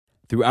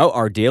Throughout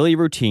our daily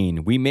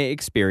routine, we may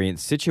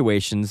experience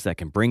situations that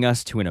can bring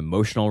us to an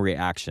emotional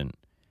reaction.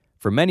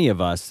 For many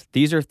of us,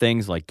 these are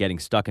things like getting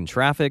stuck in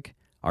traffic,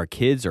 our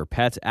kids or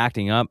pets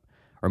acting up,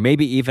 or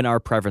maybe even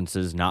our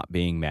preferences not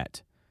being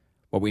met.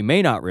 What we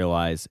may not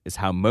realize is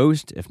how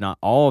most, if not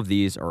all of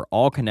these, are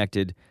all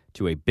connected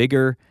to a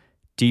bigger,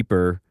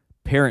 deeper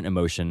parent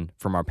emotion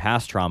from our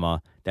past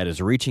trauma that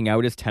is reaching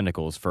out its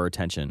tentacles for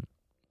attention.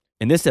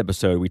 In this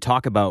episode, we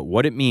talk about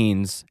what it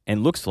means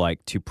and looks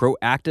like to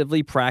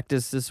proactively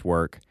practice this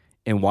work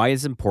and why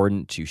it's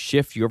important to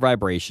shift your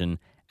vibration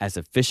as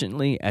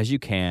efficiently as you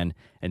can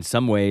and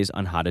some ways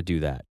on how to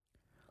do that.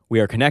 We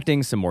are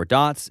connecting some more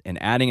dots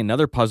and adding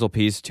another puzzle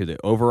piece to the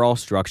overall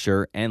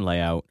structure and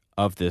layout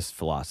of this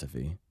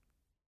philosophy.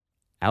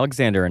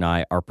 Alexander and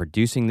I are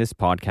producing this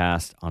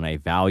podcast on a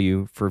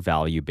value for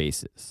value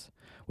basis,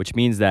 which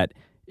means that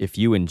if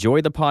you enjoy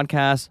the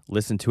podcast,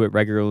 listen to it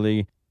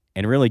regularly,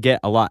 and really get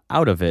a lot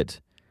out of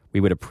it, we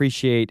would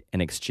appreciate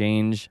an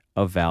exchange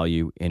of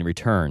value in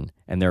return.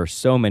 And there are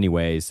so many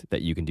ways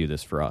that you can do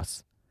this for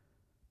us.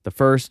 The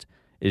first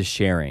is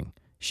sharing.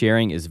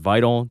 Sharing is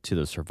vital to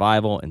the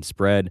survival and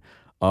spread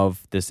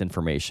of this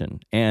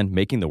information and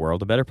making the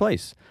world a better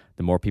place.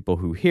 The more people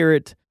who hear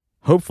it,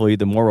 hopefully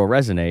the more will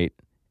resonate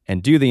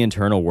and do the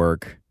internal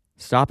work,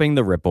 stopping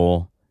the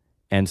ripple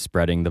and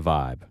spreading the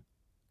vibe.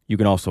 You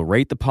can also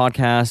rate the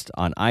podcast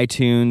on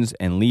iTunes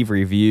and leave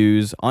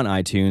reviews on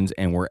iTunes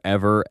and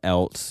wherever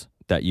else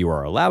that you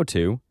are allowed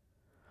to.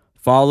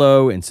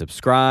 Follow and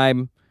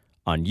subscribe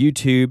on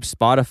YouTube,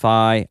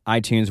 Spotify,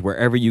 iTunes,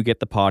 wherever you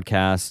get the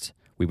podcast.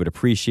 We would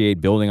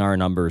appreciate building our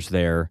numbers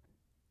there.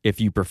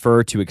 If you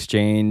prefer to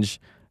exchange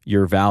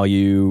your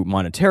value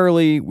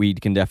monetarily, we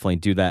can definitely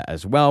do that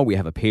as well. We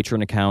have a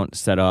Patreon account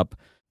set up.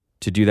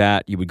 To do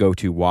that, you would go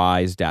to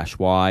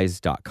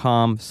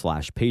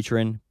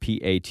wise-wise.com/patron,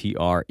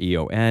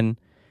 Patreon.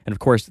 And of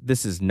course,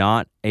 this is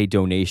not a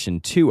donation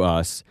to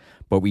us,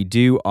 but we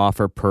do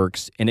offer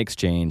perks in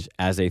exchange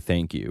as a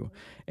thank you.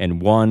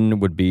 And one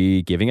would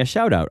be giving a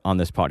shout out on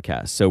this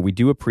podcast. So we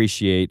do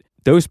appreciate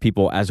those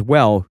people as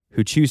well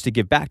who choose to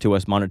give back to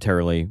us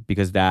monetarily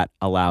because that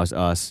allows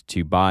us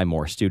to buy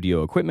more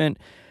studio equipment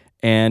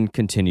and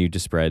continue to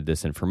spread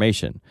this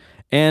information.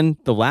 And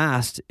the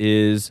last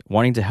is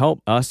wanting to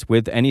help us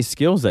with any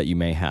skills that you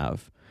may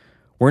have.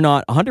 We're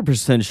not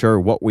 100% sure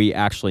what we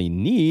actually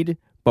need,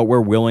 but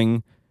we're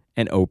willing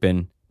and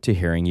open to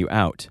hearing you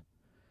out.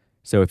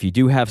 So if you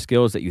do have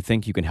skills that you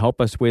think you can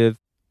help us with,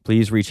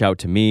 please reach out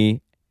to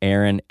me,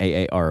 Aaron,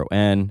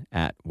 Aaron,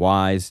 at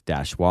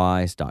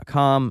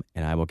wise-wise.com,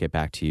 and I will get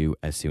back to you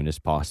as soon as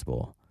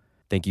possible.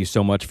 Thank you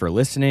so much for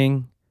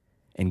listening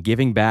and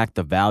giving back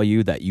the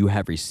value that you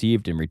have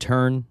received in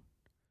return.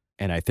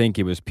 And I think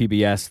it was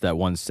PBS that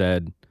once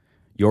said,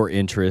 your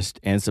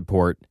interest and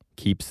support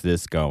keeps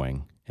this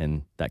going.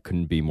 And that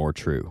couldn't be more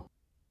true.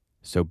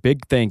 So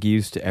big thank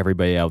yous to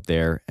everybody out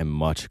there and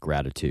much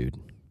gratitude.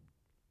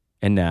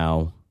 And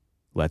now,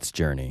 let's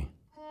journey.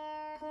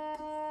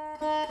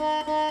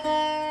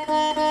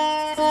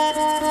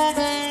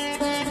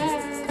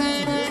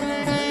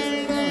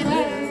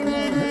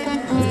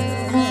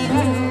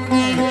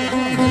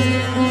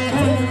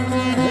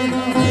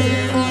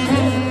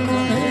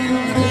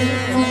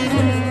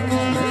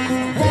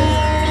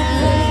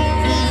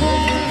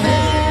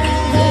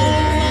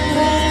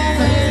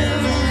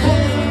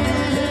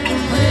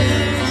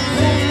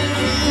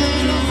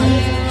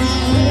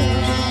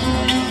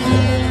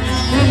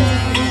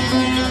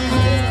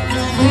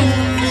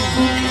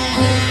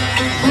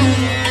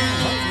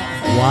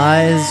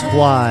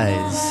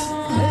 Wise.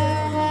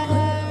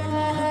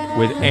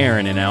 With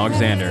Aaron and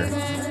Alexander.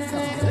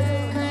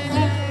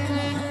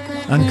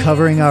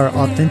 Uncovering our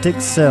authentic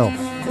self.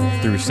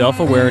 Through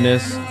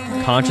self-awareness,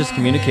 conscious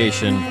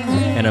communication,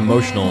 and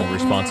emotional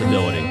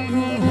responsibility.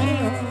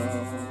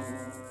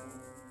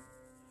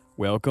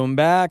 Welcome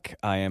back.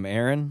 I am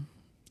Aaron.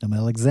 I'm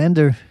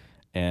Alexander.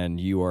 And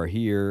you are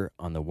here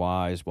on the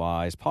Wise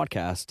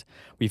podcast.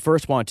 We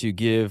first want to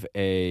give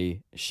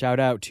a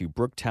shout out to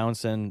Brooke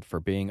Townsend for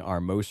being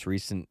our most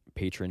recent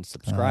patron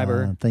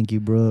subscriber. Thank you,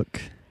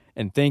 Brooke.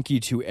 And thank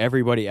you to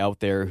everybody out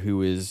there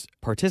who is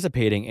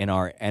participating in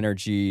our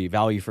energy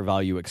value for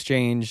value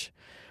exchange,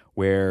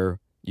 where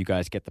you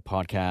guys get the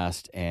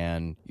podcast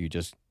and you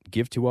just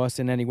give to us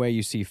in any way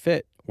you see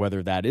fit,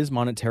 whether that is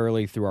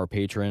monetarily through our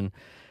Patreon,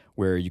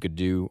 where you could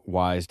do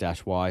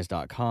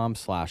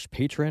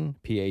wise-wise.com/patron,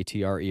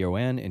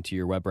 Patreon, into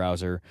your web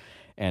browser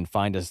and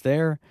find us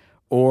there.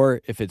 Or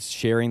if it's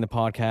sharing the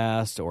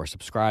podcast or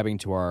subscribing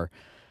to our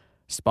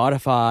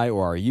Spotify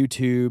or our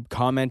YouTube,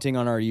 commenting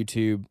on our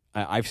YouTube,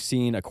 I've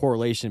seen a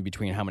correlation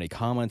between how many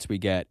comments we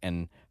get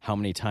and how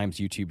many times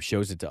YouTube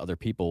shows it to other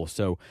people.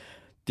 So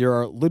there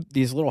are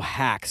these little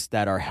hacks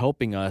that are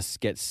helping us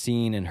get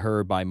seen and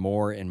heard by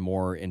more and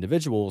more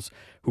individuals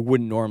who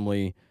wouldn't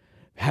normally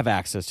have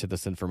access to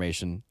this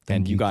information,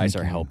 and you guys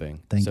are helping.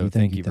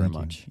 Thank you very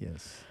much.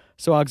 Yes.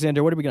 So,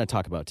 Alexander, what are we going to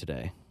talk about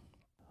today?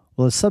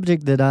 Well, a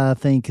subject that I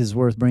think is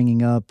worth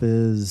bringing up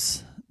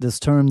is this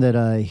term that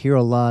I hear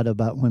a lot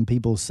about when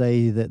people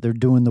say that they're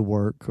doing the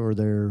work or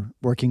they're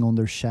working on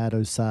their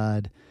shadow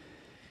side,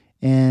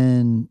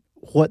 and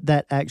what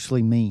that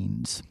actually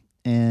means.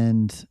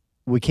 And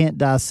we can't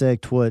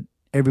dissect what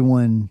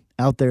everyone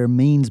out there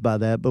means by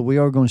that, but we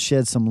are going to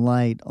shed some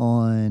light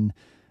on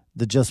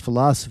the Just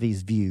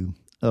Philosophy's view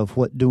of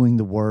what doing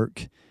the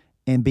work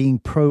and being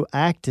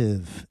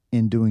proactive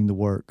in doing the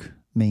work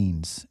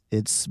means.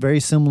 It's very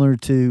similar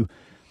to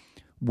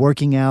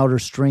working out or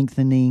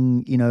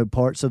strengthening,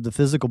 parts of the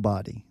physical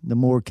body. The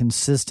more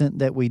consistent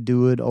that we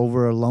do it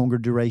over a longer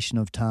duration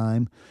of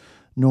time,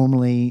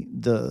 normally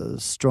the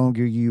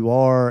stronger you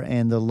are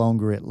and the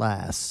longer it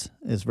lasts.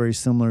 It's very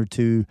similar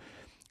to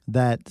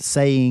that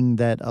saying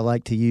that I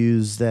like to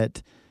use,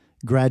 that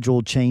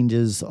gradual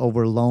changes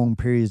over long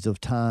periods of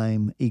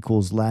time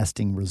equals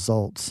lasting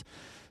results.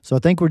 So I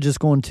think we're just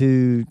going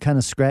to kind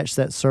of scratch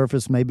that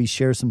surface, maybe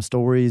share some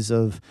stories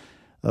of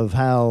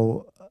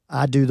how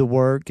I do the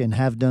work and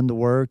have done the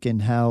work,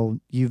 and how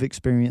you've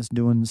experienced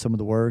doing some of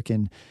the work,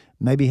 and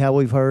maybe how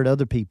we've heard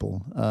other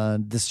people.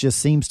 This just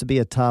seems to be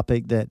a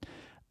topic that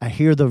I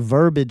hear the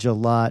verbiage a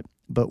lot,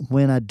 but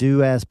when I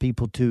do ask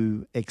people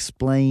to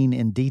explain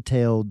in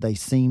detail, they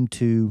seem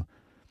to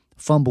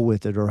fumble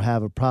with it or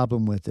have a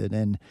problem with it.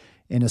 And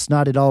it's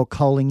not at all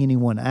calling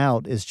anyone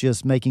out. It's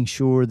just making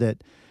sure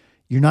that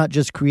you're not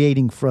just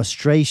creating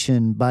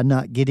frustration by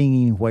not getting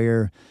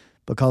anywhere,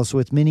 because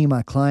with many of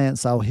my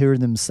clients, I'll hear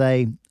them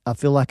say, I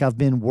feel like I've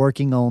been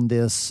working on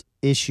this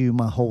issue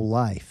my whole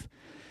life.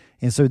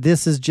 And so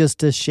this is just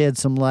to shed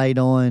some light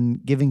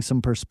on giving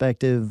some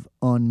perspective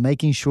on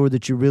making sure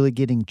that you're really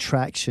getting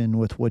traction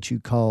with what you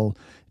call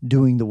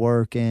doing the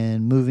work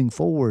and moving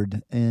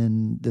forward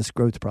in this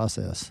growth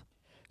process.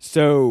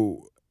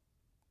 So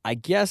I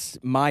guess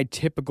my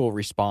typical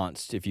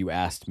response, if you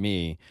asked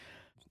me,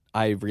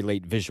 I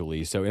relate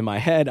visually. So in my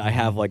head, I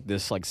have like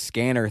this like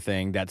scanner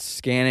thing that's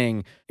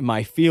scanning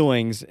my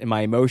feelings and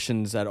my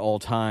emotions at all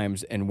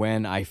times. And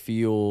when I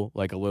feel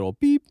like a little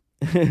beep,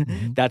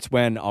 that's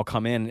when I'll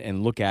come in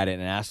and look at it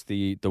and ask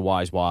the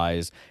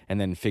whys and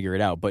then figure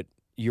it out. But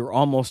you're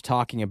almost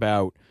talking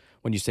about,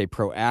 when you say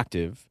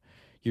proactive,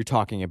 you're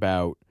talking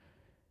about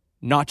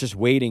not just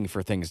waiting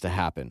for things to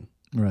happen.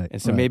 Right.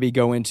 And so maybe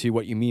go into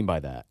what you mean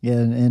by that. Yeah,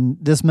 and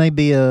this may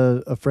be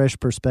a fresh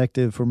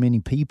perspective for many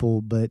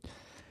people, but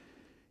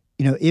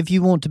if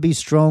you want to be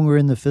stronger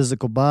in the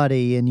physical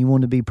body and you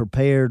want to be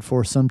prepared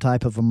for some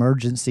type of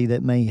emergency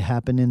that may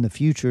happen in the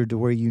future to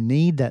where you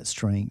need that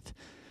strength,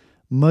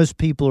 most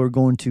people are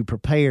going to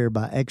prepare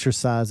by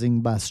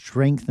exercising, by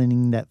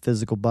strengthening that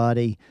physical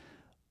body,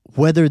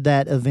 whether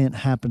that event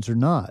happens or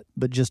not,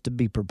 but just to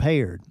be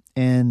prepared.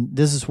 And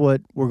this is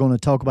what we're going to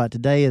talk about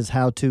today, is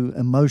how to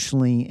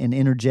emotionally and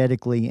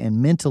energetically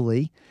and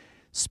mentally,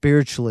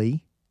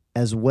 spiritually,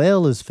 as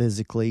well as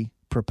physically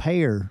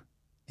prepare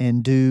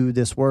and do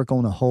this work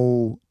on a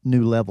whole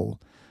new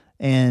level.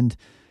 And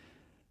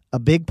a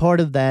big part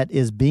of that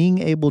is being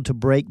able to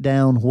break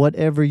down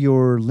whatever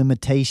your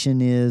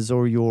limitation is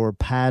or your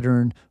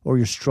pattern or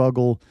your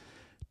struggle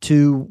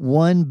to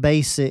one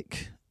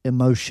basic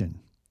emotion,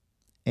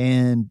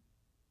 and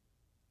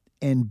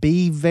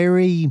be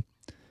very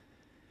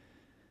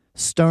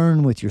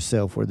stern with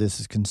yourself where this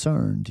is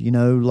concerned.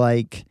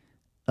 Like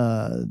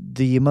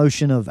the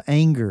emotion of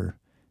anger.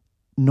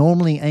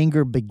 Normally,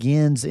 anger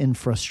begins in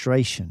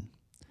frustration.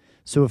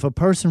 So if a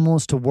person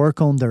wants to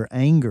work on their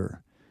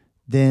anger,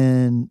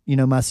 then,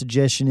 my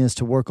suggestion is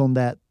to work on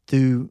that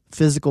through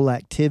physical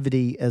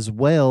activity as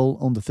well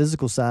on the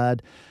physical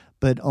side.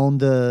 But on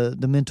the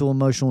mental,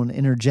 emotional, and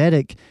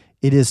energetic,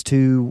 it is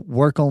to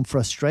work on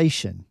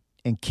frustration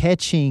and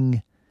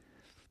catching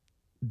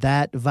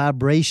that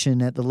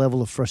vibration at the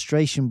level of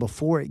frustration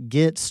before it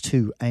gets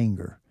to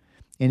anger.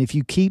 And if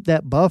you keep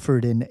that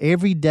buffered, and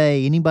every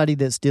day, anybody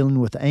that's dealing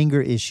with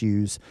anger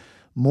issues,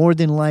 more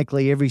than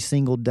likely every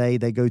single day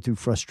they go through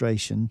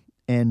frustration,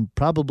 and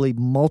probably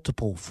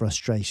multiple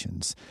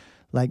frustrations.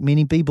 Like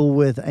many people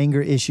with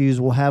anger issues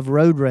will have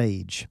road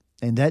rage,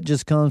 and that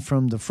just comes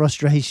from the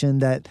frustration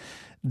that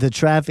the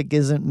traffic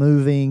isn't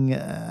moving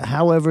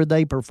however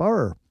they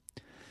prefer.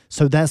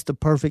 So that's the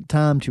perfect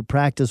time to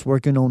practice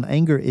working on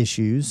anger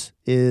issues,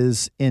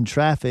 is in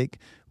traffic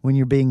when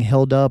you're being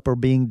held up or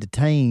being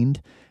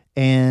detained.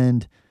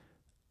 And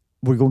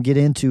we're going to get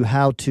into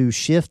how to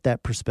shift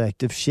that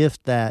perspective,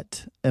 shift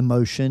that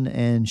emotion,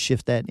 and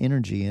shift that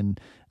energy. And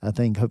I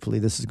think hopefully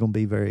this is going to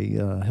be very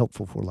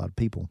helpful for a lot of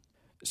people.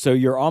 So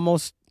you're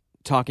almost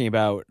talking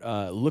about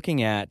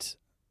looking at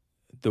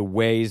the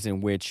ways in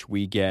which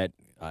we get,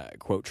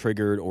 quote,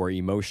 triggered or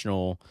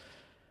emotional,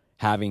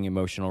 having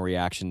emotional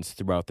reactions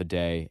throughout the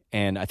day.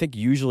 And I think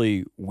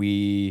usually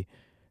we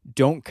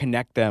don't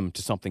connect them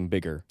to something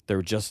bigger.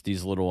 They're just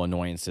these little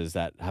annoyances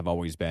that have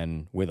always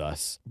been with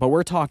us. But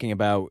we're talking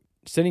about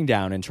sitting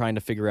down and trying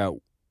to figure out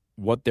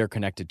what they're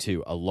connected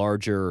to, a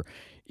larger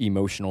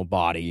emotional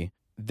body,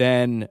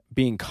 then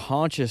being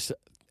conscious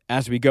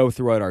as we go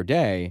throughout our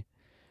day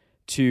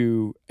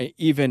to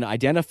even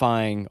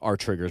identifying our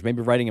triggers,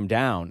 maybe writing them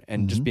down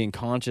and just being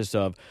conscious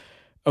of,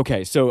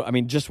 Okay, so I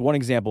mean, just one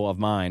example of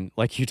mine,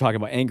 like you talking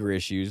about anger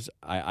issues,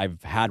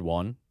 I've had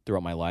one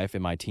throughout my life.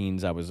 In my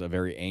teens, I was a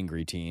very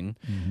angry teen.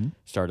 Mm-hmm.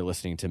 Started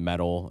listening to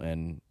metal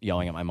and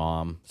yelling at my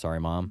mom. Sorry,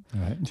 Mom.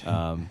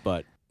 Right.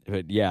 But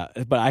yeah,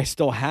 but I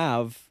still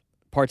have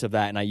parts of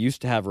that, and I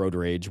used to have road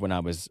rage when I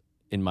was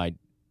in my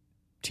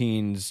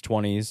teens,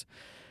 20s.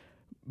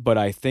 But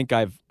I think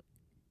I've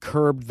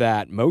curbed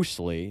that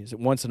mostly.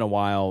 Once in a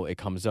while, it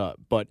comes up.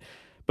 But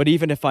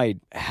even if I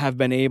have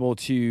been able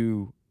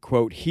to,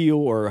 quote, heal,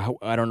 or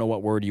I don't know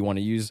what word you want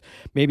to use,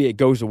 maybe it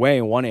goes away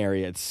in one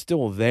area, it's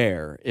still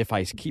there if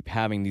I keep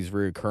having these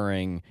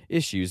recurring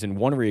issues. And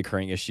one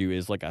recurring issue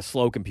is like a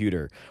slow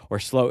computer or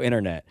slow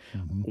internet.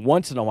 Mm-hmm.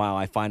 Once in a while,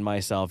 I find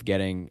myself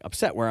getting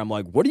upset where I'm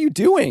like, what are you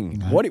doing?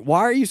 Mm-hmm.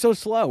 Why are you so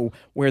slow?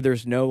 Where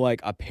there's no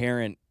like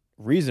apparent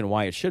reason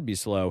why it should be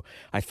slow.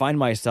 I find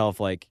myself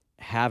like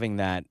having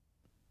that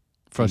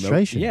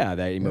Frustration.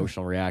 that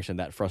emotional reaction,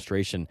 that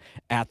frustration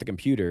at the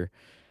computer.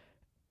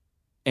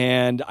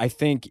 And I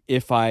think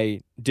if I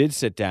did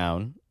sit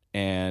down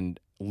and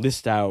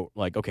list out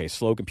like, okay,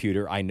 slow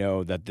computer, I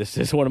know that this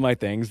is one of my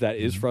things that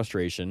is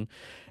frustration.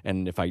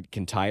 And if I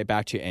can tie it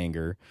back to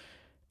anger,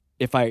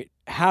 if I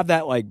have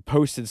that like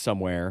posted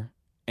somewhere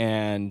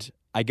and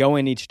I go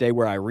in each day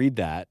where I read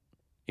that,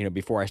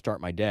 before I start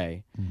my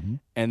day,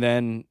 and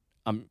then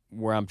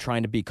I'm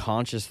trying to be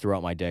conscious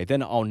throughout my day,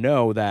 then I'll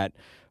know that,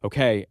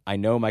 okay, I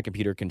know my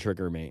computer can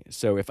trigger me.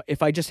 So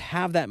if I just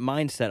have that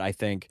mindset, I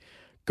think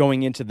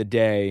going into the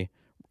day,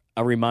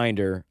 a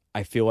reminder,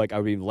 I feel like I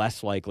would be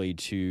less likely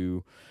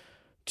to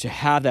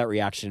have that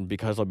reaction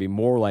because I'll be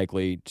more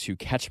likely to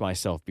catch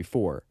myself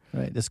before.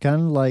 Right. It's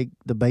kind of like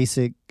the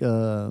basic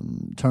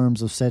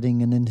terms of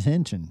setting an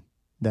intention,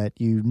 that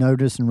you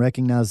notice and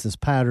recognize this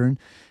pattern,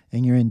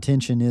 and your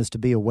intention is to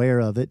be aware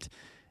of it.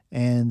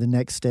 And the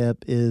next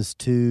step is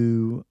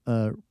to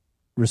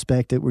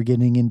respect it. We're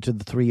getting into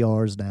the 3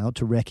 R's now: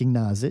 to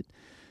recognize it,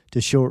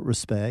 to show it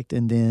respect,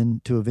 and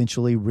then to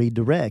eventually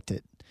redirect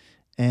it.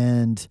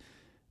 And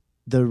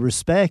the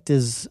respect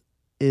is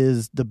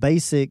the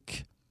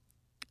basic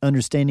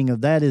understanding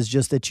of that is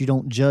just that you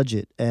don't judge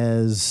it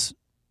as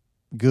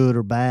good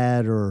or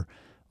bad or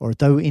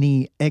throw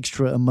any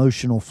extra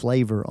emotional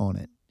flavor on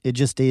it. It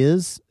just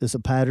is. It's a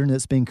pattern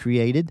that's been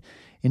created,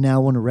 and now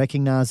I want to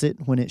recognize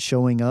it when it's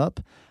showing up.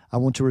 I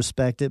want to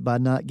respect it by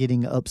not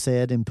getting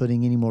upset and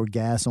putting any more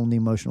gas on the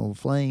emotional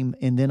flame,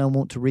 and then I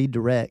want to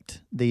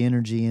redirect the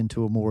energy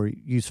into a more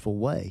useful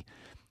way.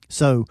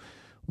 So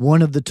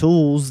one of the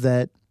tools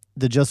that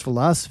the Just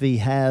Philosophy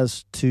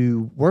has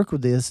to work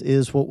with this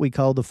is what we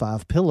call the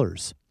 5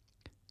 pillars.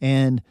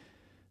 And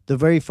the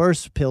very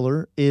first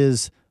pillar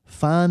is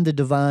find the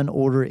divine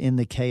order in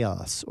the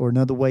chaos, or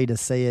another way to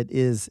say it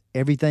is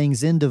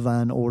everything's in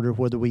divine order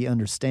whether we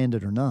understand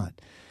it or not.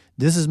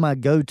 This is my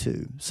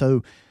go-to.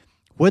 So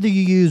whether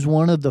you use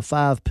one of the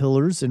 5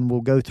 pillars, and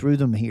we'll go through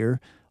them here,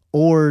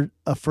 or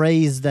a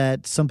phrase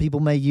that some people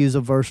may use,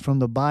 a verse from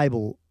the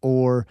Bible,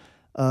 or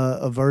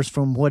a verse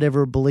from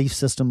whatever belief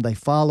system they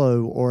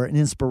follow, or an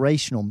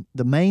inspirational,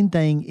 the main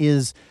thing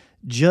is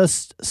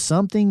just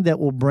something that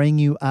will bring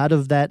you out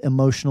of that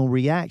emotional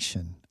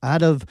reaction,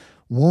 out of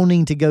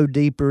wanting to go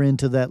deeper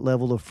into that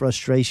level of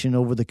frustration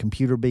over the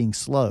computer being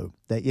slow.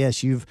 That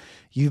yes, you've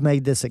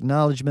made this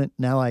acknowledgement.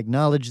 Now I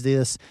acknowledge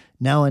this.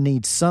 Now I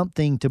need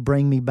something to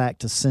bring me back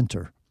to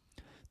center.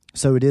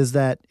 So it is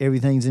that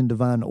everything's in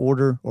divine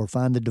order, or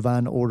find the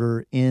divine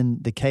order in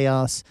the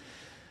chaos.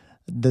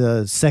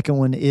 The second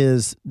one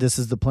is, this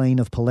is the plane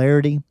of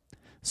polarity.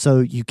 So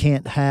you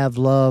can't have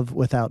love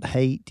without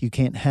hate. You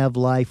can't have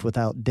life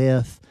without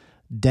death,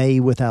 day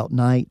without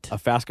night. A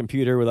fast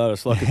computer without a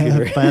slow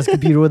computer. Fast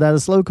computer without a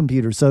slow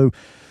computer. So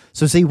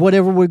see,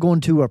 whatever we're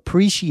going to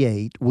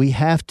appreciate, we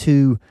have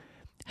to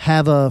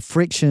have a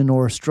friction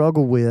or a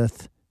struggle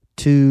with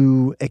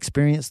to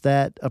experience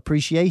that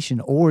appreciation,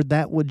 or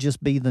that would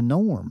just be the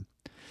norm.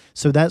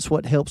 So that's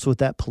what helps with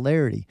that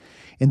polarity.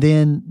 And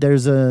then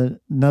there's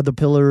another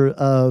pillar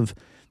of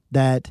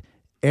that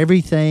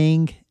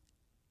everything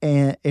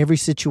and every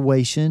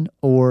situation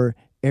or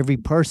every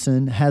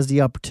person has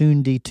the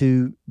opportunity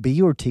to be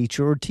your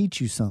teacher or teach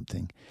you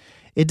something.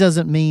 It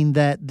doesn't mean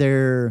that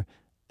there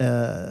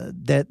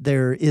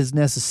is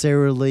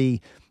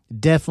necessarily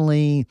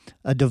definitely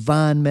a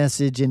divine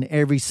message in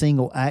every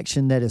single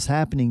action that is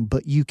happening,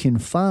 but you can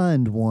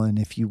find one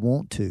if you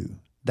want to.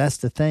 That's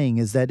the thing,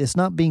 is that it's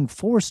not being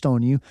forced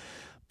on you,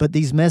 but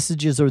these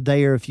messages are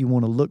there if you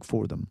want to look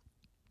for them.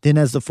 Then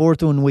as the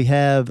fourth one, we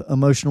have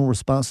emotional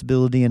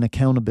responsibility and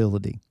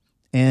accountability.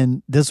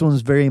 And this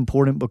one's very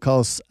important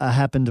because I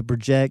happen to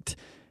project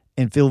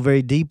and feel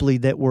very deeply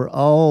that we're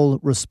all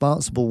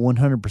responsible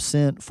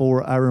 100%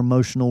 for our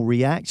emotional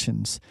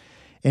reactions.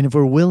 And if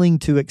we're willing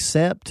to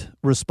accept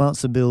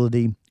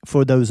responsibility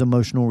for those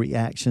emotional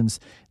reactions,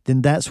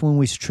 then that's when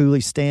we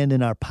truly stand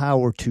in our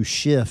power to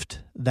shift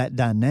that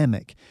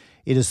dynamic.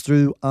 It is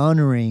through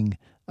honoring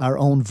our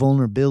own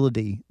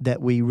vulnerability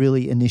that we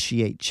really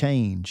initiate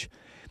change.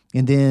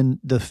 And then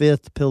the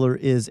fifth pillar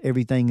is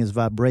everything is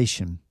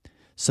vibration.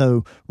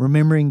 So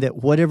remembering that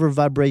whatever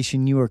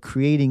vibration you are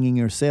creating in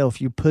yourself,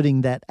 you're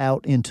putting that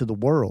out into the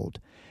world.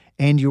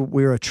 And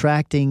we're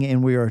attracting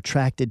and we are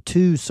attracted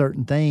to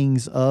certain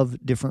things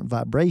of different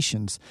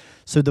vibrations.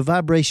 So the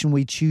vibration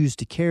we choose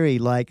to carry,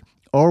 like,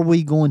 are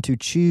we going to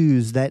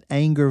choose that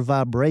anger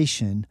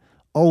vibration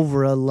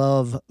over a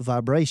love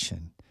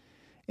vibration?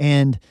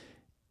 And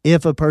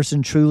if a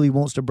person truly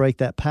wants to break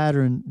that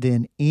pattern,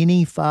 then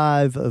any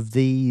 5 of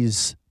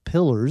these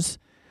pillars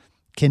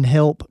can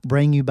help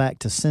bring you back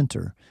to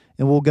center.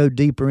 And we'll go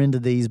deeper into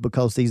these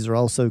because these are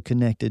also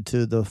connected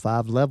to the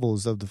 5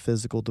 levels of the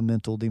physical, the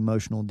mental, the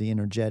emotional, the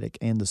energetic,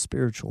 and the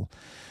spiritual.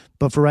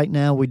 But for right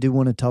now, we do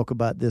want to talk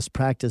about this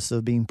practice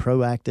of being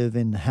proactive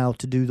in how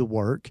to do the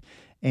work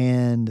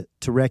and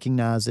to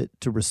recognize it,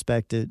 to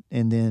respect it,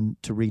 and then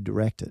to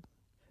redirect it.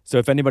 So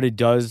if anybody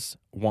does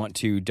want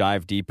to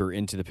dive deeper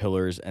into the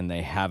pillars and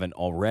they haven't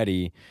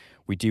already,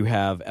 we do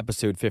have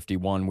episode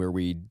 51 where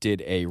we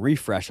did a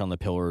refresh on the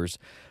pillars,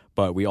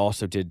 but we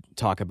also did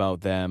talk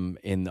about them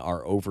in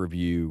our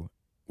overview,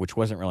 which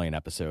wasn't really an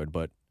episode,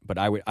 but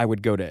I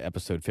would go to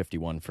episode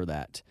 51 for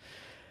that.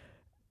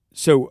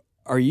 So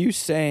are you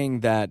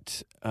saying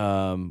that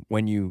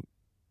when you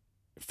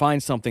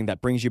find something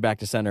that brings you back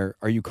to center,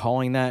 are you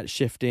calling that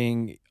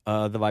shifting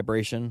the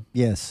vibration?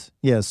 Yes.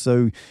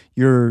 So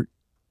you're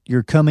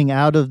coming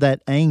out of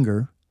that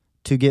anger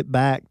to get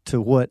back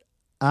to what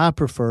I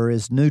prefer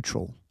is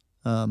neutral.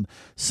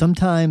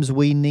 Sometimes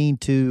we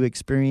need to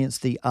experience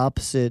the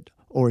opposite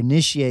or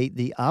initiate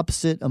the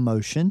opposite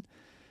emotion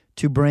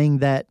to bring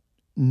that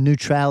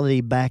neutrality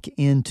back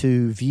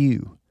into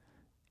view.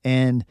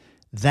 And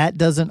that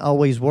doesn't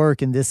always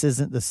work, and this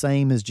isn't the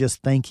same as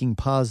just thinking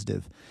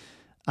positive.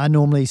 I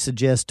normally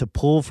suggest to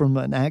pull from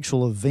an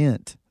actual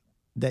event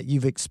that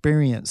you've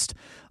experienced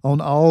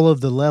on all of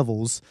the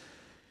levels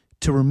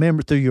to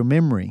remember through your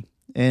memory.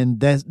 And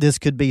this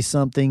could be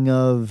something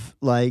of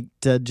like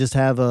to just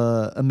have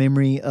a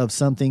memory of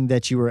something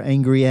that you were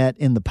angry at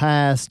in the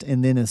past.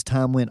 And then as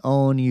time went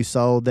on, you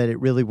saw that it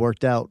really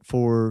worked out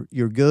for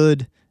your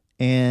good.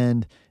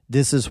 And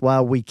this is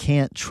why we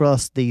can't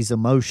trust these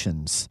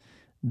emotions.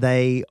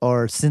 They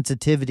are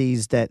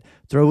sensitivities that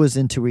throw us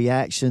into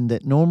reaction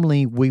that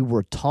normally we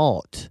were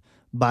taught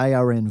by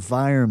our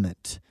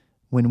environment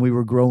when we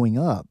were growing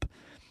up.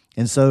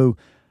 And so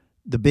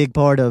the big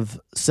part of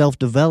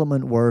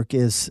self-development work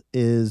is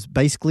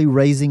basically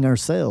raising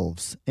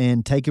ourselves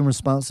and taking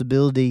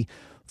responsibility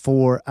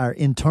for our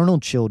internal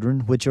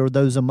children, which are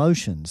those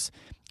emotions.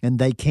 And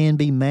they can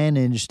be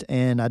managed,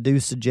 and I do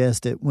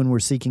suggest that when we're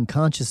seeking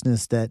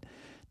consciousness that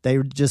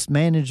they're just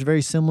managed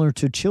very similar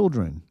to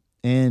children.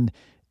 And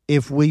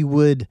if we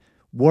would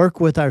work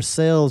with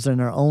ourselves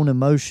and our own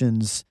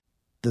emotions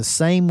the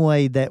same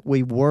way that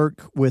we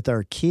work with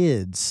our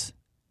kids,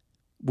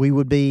 we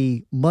would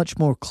be much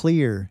more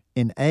clear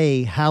in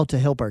how to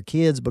help our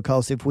kids,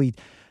 because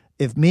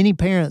if many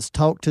parents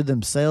talk to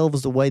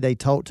themselves the way they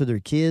talk to their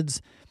kids,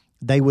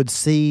 they would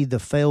see the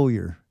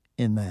failure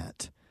in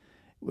that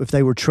if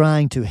they were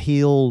trying to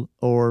heal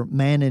or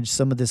manage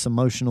some of this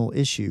emotional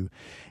issue.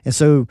 And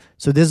so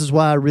this is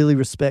why I really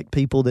respect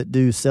people that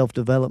do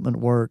self-development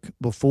work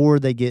before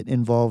they get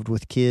involved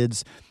with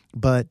kids.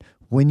 But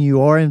when you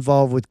are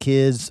involved with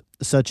kids,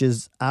 such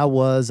as I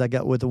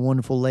got with a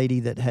wonderful lady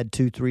that had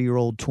 2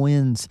 3-year-old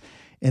twins,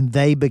 and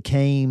they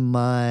became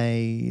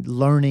my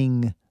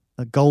learning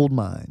gold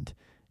mine.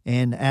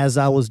 And as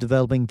I was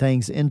developing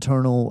things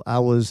internal, I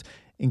was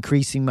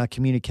increasing my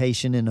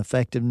communication and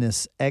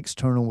effectiveness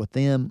external with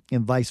them,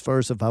 and vice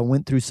versa. If I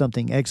went through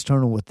something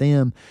external with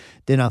them,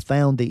 then I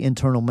found the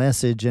internal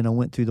message and I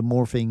went through the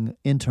morphing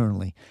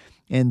internally.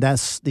 And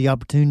that's the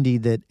opportunity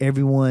that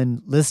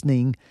everyone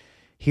listening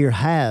here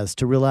has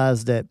to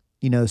realize that,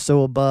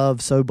 so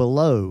above, so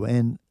below,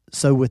 and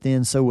so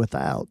within, so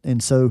without.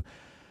 And so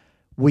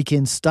we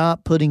can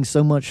stop putting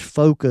so much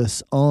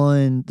focus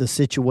on the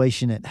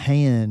situation at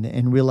hand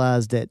and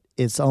realize that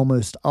it's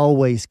almost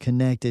always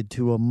connected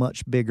to a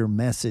much bigger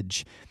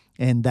message.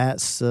 And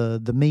that's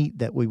the meat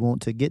that we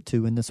want to get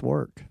to in this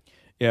work.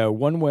 Yeah,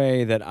 one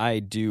way that I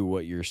do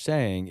what you're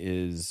saying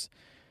is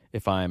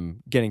if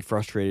I'm getting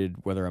frustrated,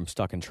 whether I'm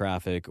stuck in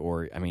traffic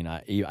or,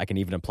 I can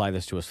even apply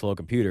this to a slow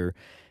computer,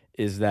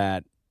 is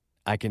that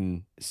I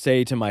can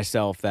say to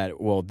myself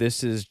that, well,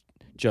 this is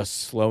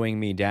just slowing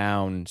me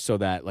down so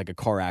that like a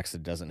car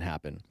accident doesn't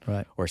happen,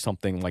 right, or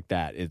something like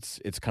that. It's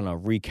kind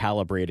of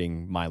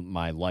recalibrating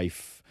my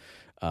life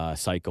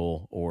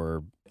cycle,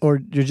 or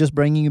you're just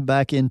bringing you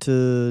back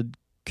into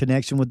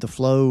connection with the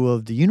flow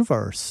of the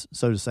universe,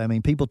 so to say.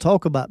 People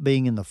talk about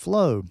being in the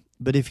flow,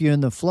 but if you're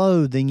in the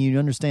flow, then you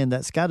understand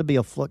that's got to be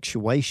a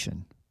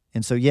fluctuation.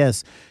 And so,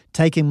 yes,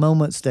 taking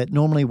moments that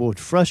normally would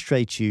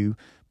frustrate you,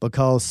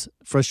 because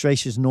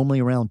frustration is normally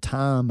around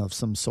time of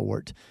some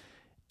sort,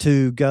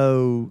 to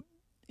go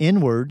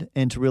inward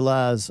and to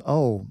realize,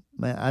 oh,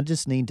 man, I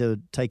just need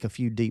to take a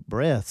few deep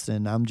breaths,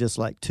 and I'm just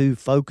like too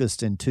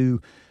focused and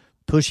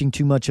pushing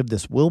too much of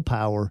this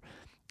willpower.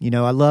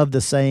 I love the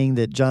saying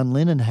that John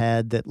Lennon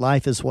had, that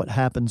life is what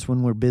happens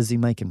when we're busy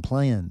making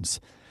plans.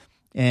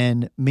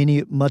 And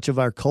much of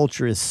our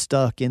culture is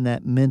stuck in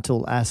that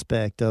mental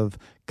aspect of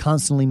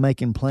constantly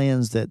making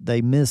plans that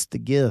they miss the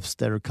gifts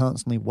that are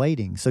constantly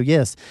waiting. So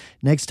yes,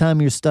 next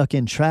time you're stuck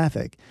in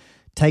traffic,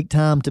 take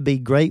time to be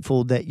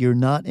grateful that you're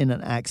not in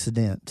an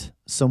accident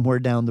somewhere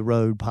down the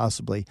road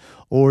possibly,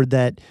 or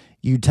that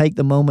you take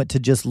the moment to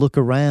just look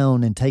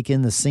around and take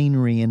in the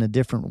scenery in a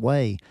different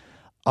way.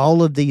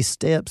 All of these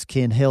steps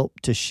can help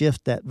to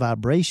shift that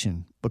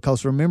vibration,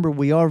 because remember,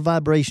 we are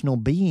vibrational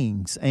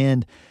beings,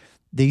 and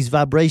these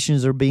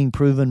vibrations are being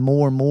proven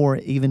more and more,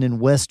 even in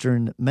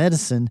Western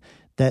medicine,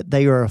 that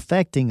they are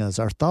affecting us.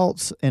 Our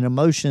thoughts and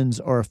emotions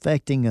are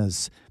affecting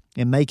us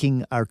and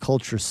making our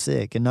culture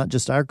sick, and not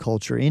just our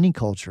culture, any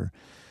culture.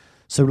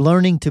 So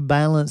learning to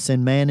balance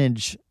and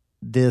manage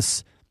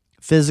this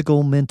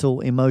physical,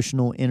 mental,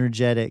 emotional,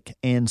 energetic,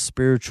 and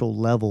spiritual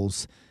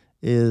levels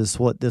is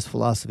what this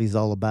philosophy is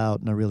all about,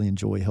 and I really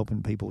enjoy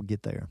helping people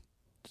get there.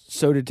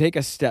 So to take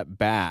a step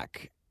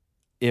back,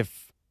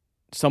 if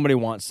somebody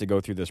wants to go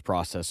through this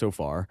process so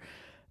far,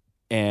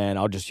 and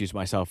I'll just use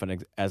myself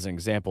as an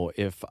example,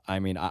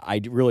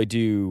 I really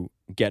do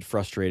get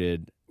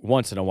frustrated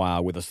once in a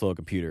while with a slow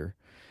computer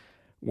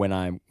when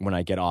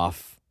I get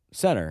off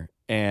center,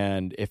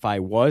 and if I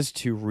was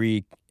to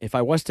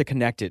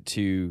connect it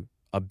to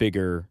a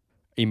bigger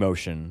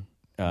emotion,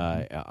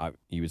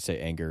 you would say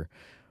anger,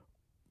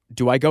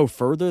 do I go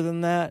further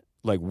than that?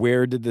 Like,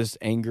 where did this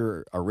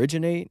anger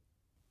originate?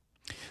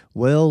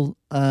 Well,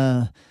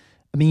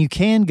 you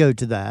can go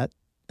to that.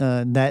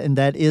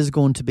 That is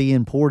going to be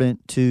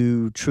important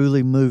to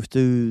truly move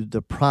through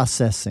the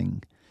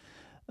processing.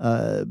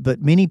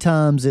 But many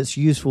times it's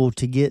useful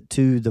to get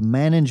to the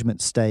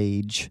management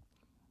stage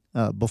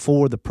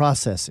before the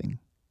processing.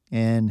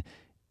 And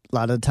a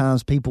lot of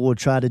times people will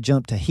try to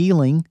jump to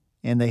healing,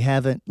 and they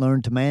haven't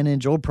learned to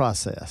manage or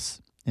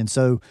process. And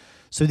so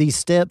these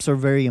steps are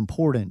very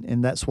important,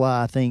 and that's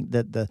why I think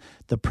that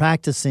the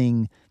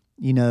practicing,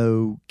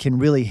 can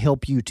really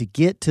help you to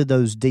get to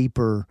those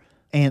deeper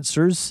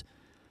answers.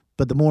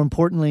 But the more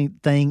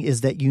important thing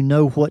is that you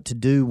know what to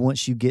do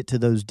once you get to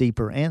those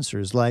deeper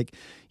answers. Like,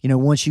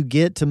 once you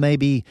get to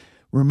maybe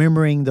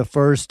remembering the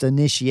first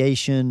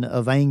initiation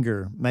of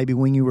anger, maybe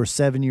when you were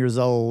 7 years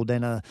old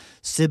and a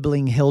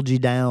sibling held you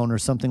down or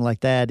something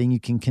like that, and you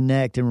can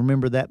connect and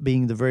remember that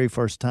being the very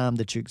first time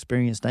that you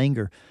experienced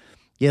anger.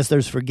 Yes,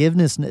 there's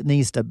forgiveness that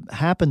needs to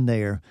happen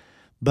there,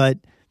 but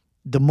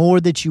the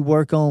more that you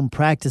work on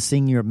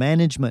practicing your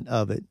management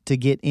of it to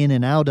get in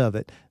and out of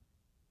it,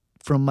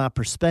 from my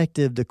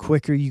perspective, the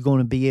quicker you're going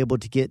to be able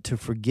to get to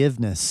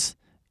forgiveness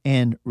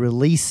and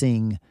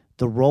releasing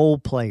the role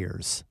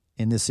players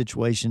in this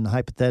situation.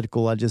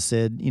 Hypothetical, I just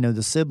said,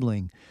 the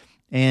sibling.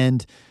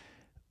 And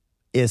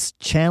it's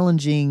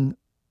challenging,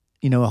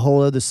 a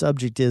whole other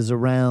subject is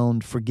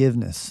around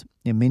forgiveness.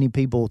 And many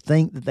people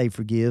think that they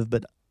forgive,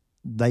 but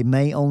they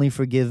may only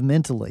forgive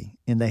mentally,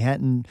 and they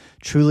hadn't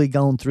truly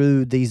gone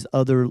through these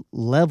other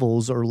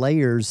levels or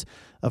layers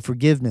of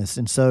forgiveness.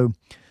 And so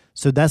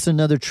that's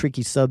another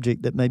tricky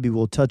subject that maybe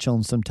we'll touch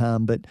on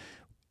sometime. But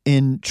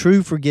in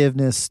true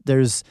forgiveness,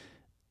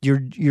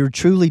 you're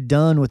truly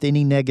done with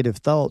any negative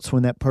thoughts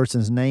when that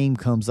person's name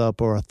comes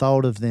up or a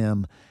thought of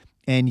them,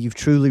 and you've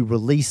truly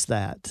released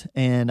that.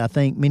 And I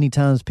think many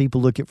times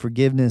people look at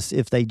forgiveness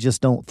if they just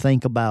don't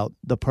think about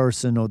the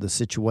person or the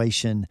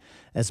situation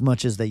as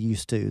much as they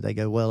used to. They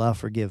go, well, I've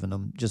forgiven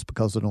them, just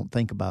because they don't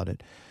think about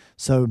it.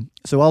 So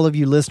all of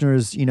you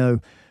listeners,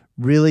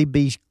 really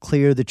be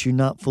clear that you're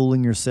not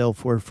fooling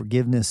yourself where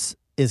forgiveness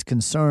is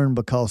concerned,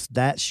 because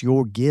that's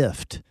your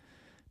gift.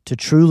 To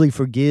truly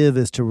forgive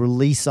is to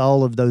release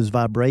all of those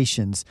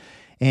vibrations.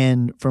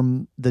 And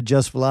from the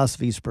Just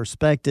Philosophy's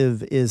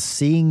perspective is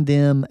seeing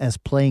them as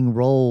playing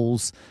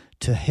roles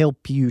to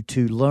help you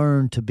to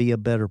learn to be a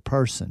better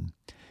person.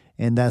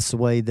 And that's the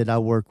way that I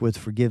work with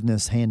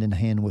forgiveness hand in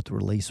hand with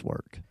release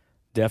work.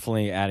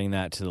 Definitely adding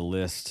that to the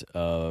list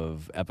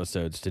of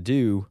episodes to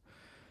do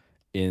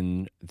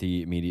in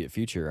the immediate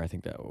future. I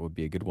think that would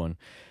be a good one.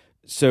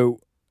 So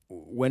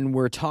when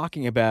we're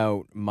talking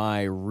about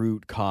my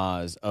root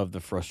cause of the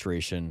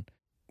frustration,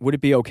 would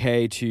it be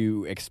okay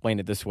to explain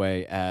it this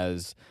way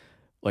as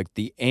like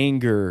the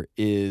anger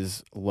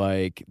is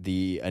like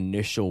the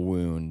initial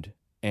wound,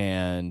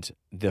 and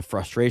the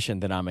frustration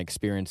that I'm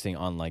experiencing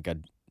on like a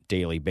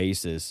daily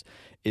basis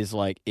is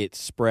like it's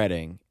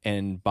spreading,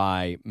 and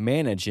by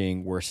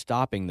managing we're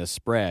stopping the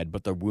spread,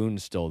 but the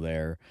wound's still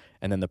there,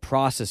 and then the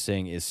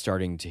processing is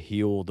starting to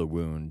heal the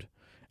wound,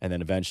 and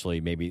then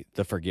eventually maybe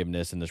the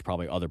forgiveness, and there's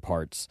probably other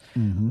parts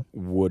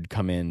would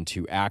come in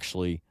to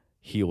actually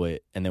heal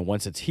it. And then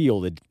once it's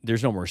healed,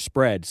 there's no more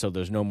spread, so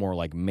there's no more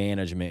like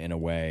management in a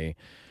way.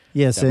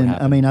 Yes, and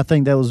I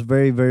think that was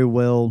very, very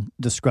well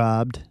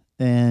described.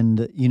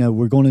 And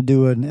we're going to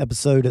do an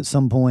episode at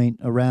some point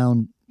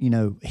around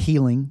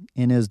healing,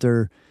 and is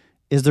there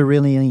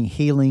really any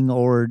healing,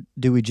 or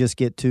do we just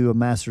get to a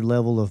master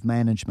level of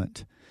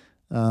management?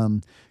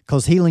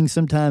 Because healing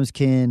sometimes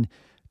can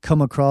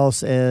come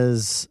across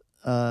as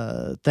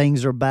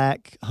things are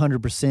back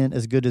 100%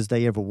 as good as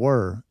they ever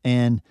were.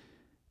 And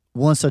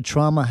once a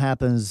trauma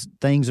happens,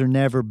 things are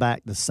never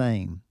back the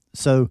same.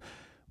 So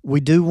we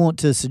do want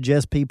to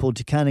suggest people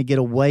to kind of get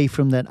away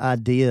from that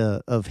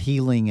idea of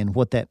healing and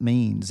what that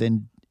means.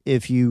 And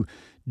if you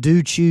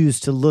do choose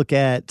to look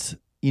at,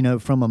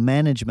 from a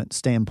management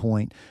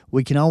standpoint,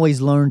 we can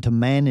always learn to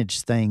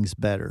manage things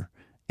better.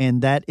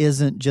 And that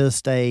isn't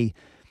just a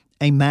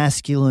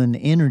masculine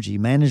energy.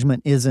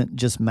 Management isn't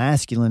just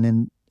masculine,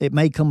 and it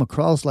may come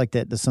across like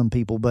that to some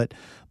people, but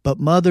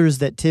mothers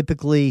that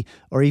typically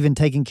are even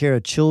taking care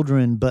of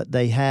children, but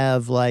they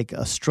have like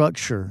a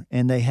structure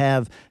and they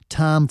have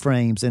time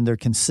frames and they're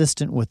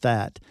consistent with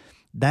that.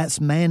 That's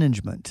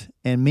management.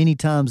 And many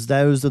times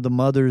those are the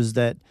mothers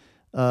that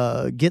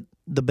get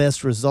the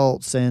best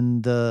results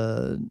and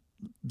the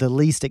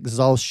least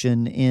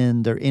exhaustion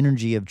in their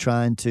energy of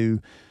trying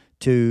to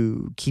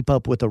keep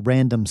up with a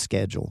random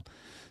schedule.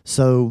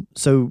 So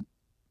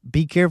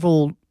be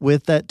careful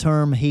with that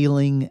term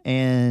healing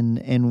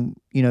and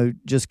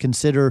just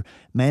consider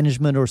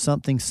management or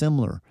something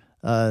similar.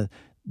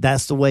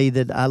 That's the way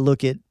that I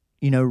look at,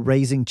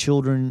 raising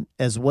children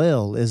as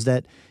well, is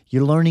that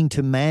you're learning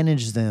to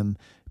manage them,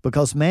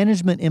 because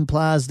management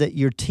implies that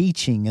you're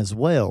teaching as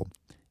well.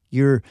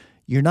 You're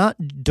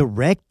not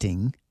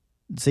directing.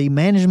 See,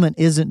 management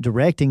isn't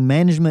directing.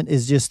 Management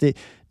is just that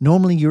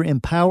normally you're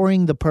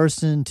empowering the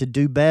person to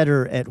do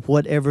better at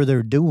whatever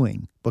they're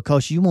doing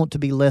because you want to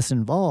be less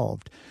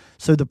involved.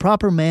 So the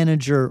proper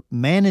manager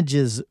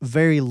manages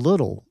very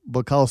little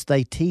because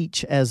they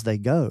teach as they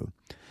go.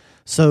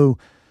 So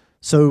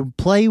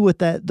play with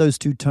those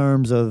two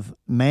terms of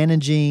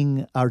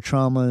managing our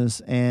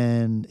traumas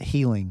and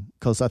healing,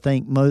 because I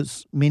think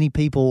many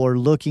people are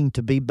looking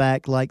to be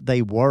back like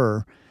they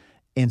were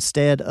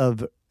instead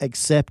of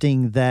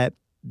accepting that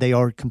they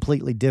are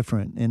completely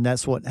different. And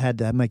that's what had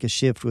to make a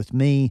shift with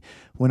me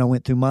when I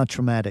went through my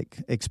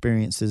traumatic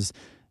experiences,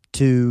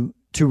 to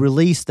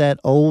release that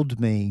old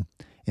me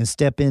and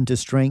step into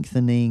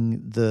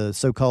strengthening the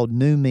so-called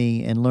new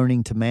me and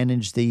learning to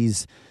manage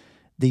these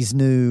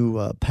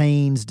new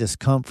pains,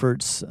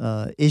 discomforts,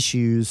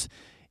 issues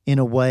in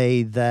a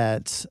way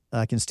that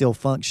I can still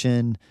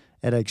function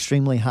at an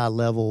extremely high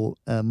level,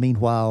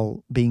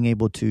 meanwhile being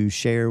able to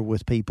share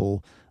with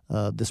people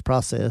this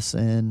process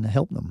and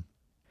help them.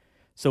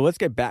 So let's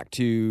get back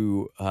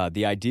to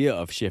the idea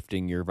of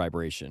shifting your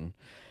vibration.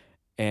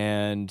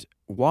 And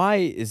why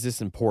is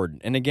this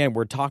important? And again,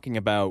 we're talking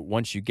about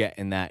once you get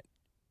in that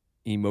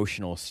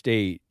emotional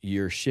state,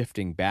 you're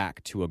shifting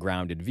back to a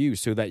grounded view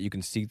so that you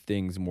can see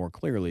things more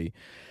clearly.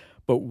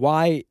 But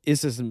why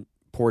is this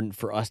important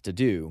for us to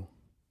do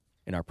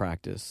in our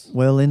practice?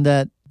 Well, in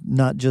that,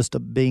 not just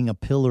being a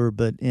pillar,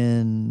 but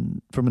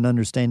from an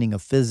understanding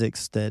of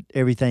physics, that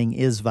everything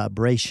is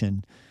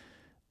vibration,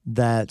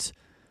 that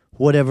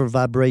whatever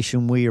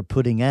vibration we are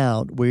putting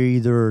out, we're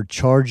either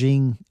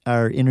charging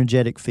our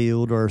energetic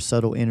field or our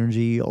subtle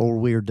energy, or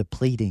we're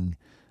depleting.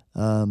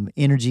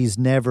 Energy is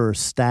never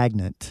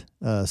stagnant,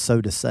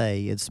 so to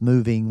say. It's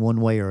moving one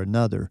way or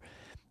another.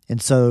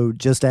 And so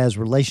just as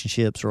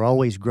relationships are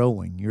always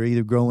growing, you're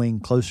either growing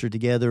closer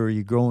together or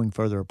you're growing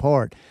further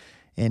apart.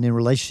 And in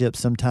relationships,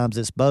 sometimes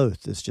it's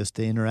both. It's just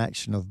the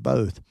interaction of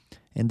both.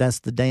 And that's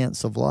the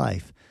dance of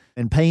life.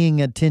 And paying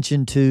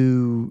attention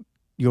to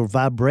your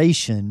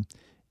vibration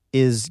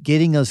is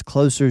getting us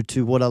closer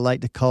to what I like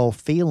to call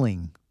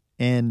feeling.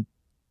 And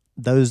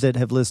those that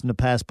have listened to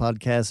past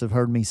podcasts have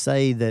heard me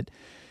say that,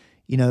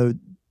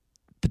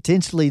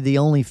 potentially the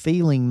only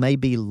feeling may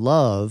be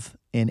love,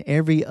 and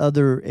every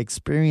other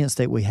experience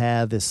that we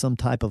have is some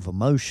type of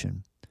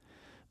emotion.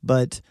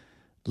 But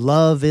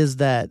love is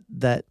that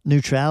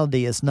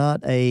neutrality. It's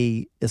not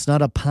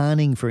a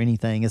pining for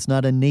anything. It's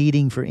not a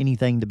needing for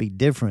anything to be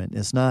different.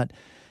 It's not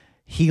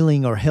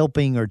healing or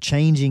helping or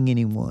changing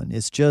anyone.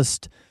 It's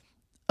just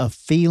a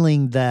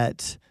feeling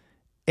that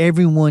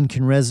everyone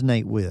can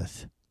resonate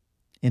with.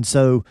 And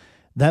so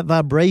that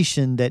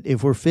vibration, that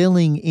if we're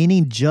feeling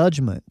any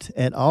judgment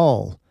at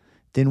all,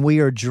 then we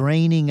are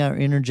draining our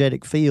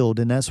energetic field,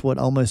 and that's what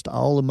almost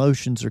all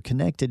emotions are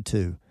connected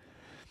to.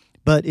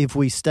 But if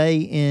we stay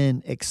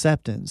in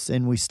acceptance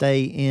and we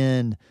stay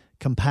in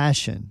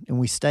compassion and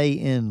we stay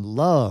in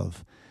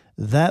love,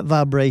 that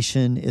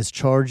vibration is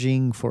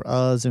charging for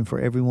us and for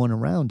everyone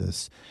around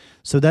us.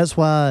 So that's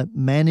why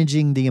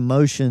managing the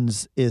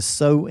emotions is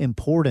so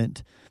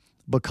important,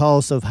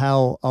 because of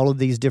how all of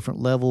these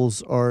different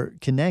levels are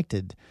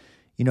connected.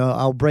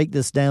 I'll break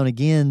this down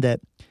again,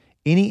 that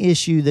any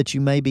issue that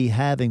you may be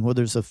having,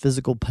 whether it's a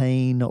physical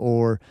pain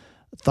or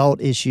thought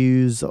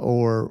issues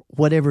or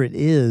whatever it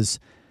is,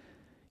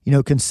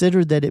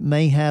 consider that it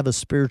may have a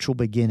spiritual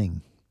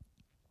beginning.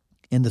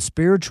 And the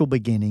spiritual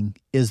beginning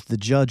is the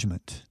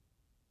judgment.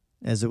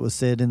 As it was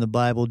said in the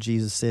Bible,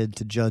 Jesus said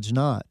to judge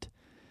not.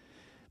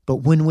 But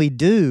when we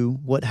do,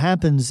 what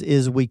happens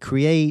is we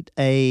create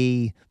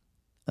a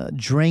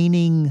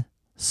draining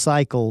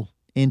cycle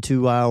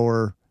into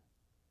our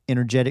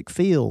energetic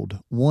field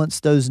once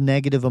those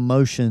negative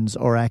emotions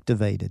are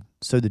activated.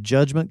 So the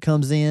judgment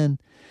comes in,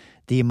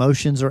 the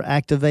emotions are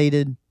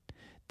activated,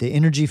 the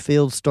energy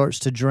field starts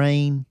to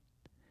drain,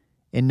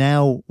 And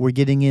now we're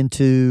getting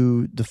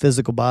into the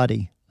physical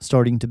body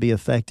starting to be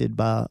affected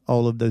by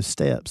all of those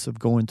steps of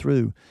going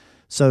through.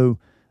 So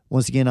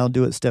once again, I'll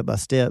do it step by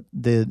step.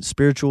 The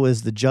spiritual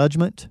is the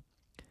judgment.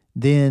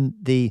 Then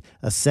the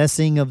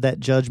assessing of that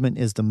judgment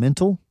is the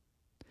mental.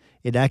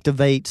 It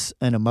activates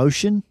an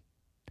emotion.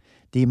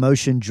 The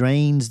emotion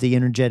drains the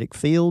energetic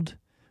field,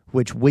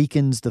 which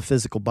weakens the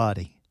physical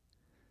body.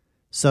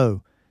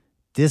 So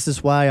this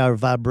is why our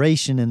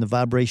vibration and the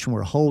vibration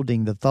we're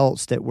holding, the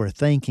thoughts that we're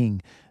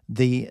thinking,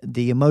 the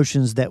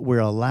emotions that we're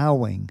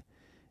allowing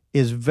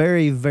is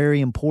very, very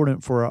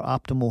important for our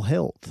optimal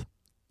health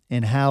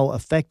and how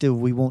effective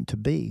we want to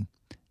be.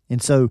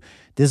 And so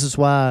this is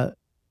why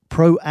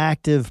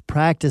proactive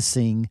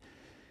practicing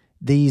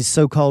these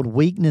so-called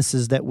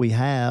weaknesses that we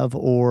have,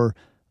 or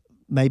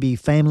maybe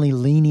family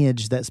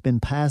lineage that's been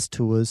passed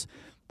to us,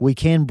 we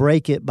can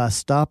break it by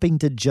stopping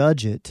to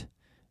judge it,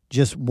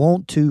 just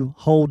want to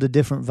hold a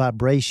different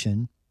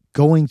vibration,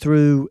 going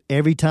through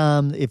every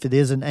time, if it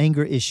is an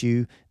anger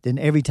issue, then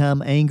every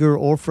time anger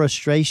or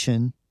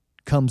frustration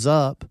comes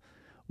up,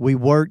 we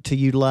work to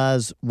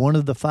utilize one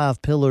of the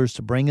 5 pillars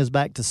to bring us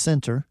back to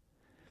center.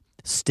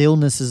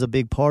 Stillness is a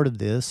big part of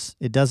this.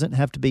 It doesn't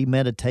have to be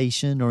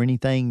meditation or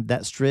anything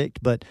that strict,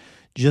 but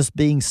just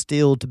being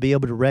still to be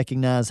able to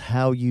recognize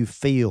how you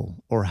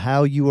feel or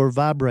how you are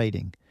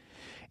vibrating.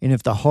 And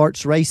if the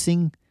heart's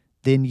racing,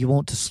 then you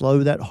want to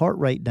slow that heart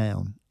rate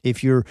down.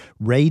 If you're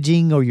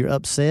raging or you're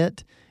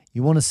upset,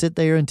 you want to sit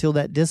there until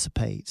that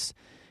dissipates.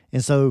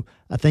 And so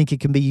I think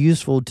it can be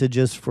useful to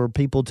just for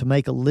people to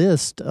make a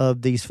list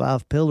of these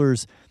 5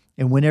 pillars.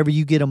 And whenever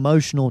you get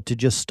emotional, to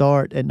just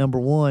start at number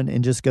 1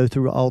 and just go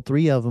through all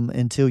 3 of them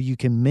until you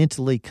can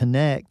mentally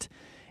connect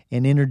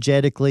and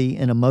energetically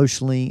and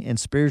emotionally and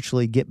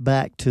spiritually get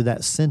back to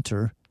that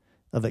center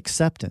of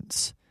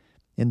acceptance.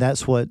 And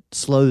that's what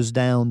slows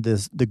down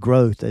the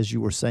growth, as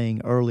you were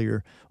saying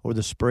earlier, or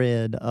the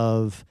spread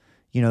of,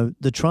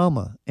 the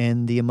trauma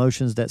and the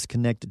emotions that's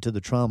connected to the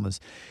traumas.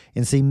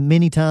 And see,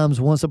 many times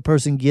once a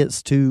person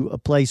gets to a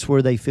place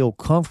where they feel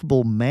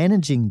comfortable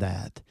managing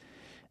that,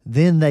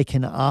 then they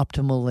can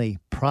optimally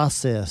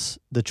process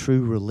the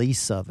true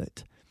release of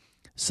it.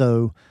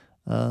 So,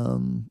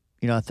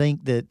 I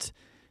think that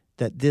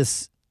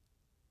this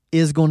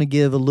is going to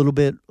give a little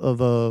bit of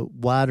a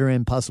wider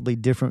and possibly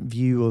different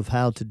view of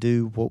how to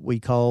do what we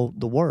call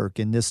the work.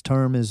 And this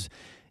term is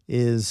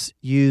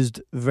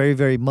used very,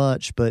 very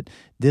much, but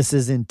this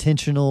is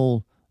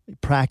intentional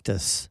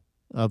practice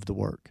of the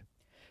work.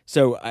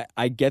 So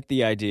I get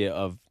the idea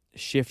of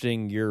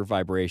shifting your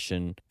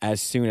vibration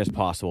as soon as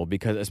possible,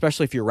 because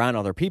especially if you're around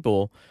other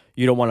people,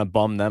 you don't want to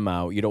bum them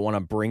out. You don't want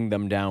to bring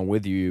them down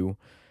with you.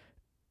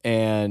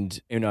 And,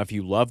 if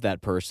you love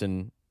that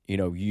person,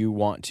 you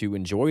want to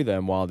enjoy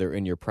them while they're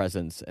in your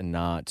presence and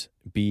not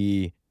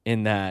be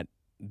in that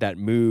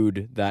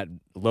mood, that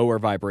lower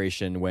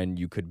vibration when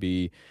you could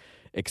be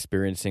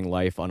experiencing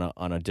life on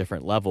a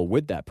different level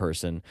with that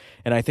person.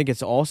 And I think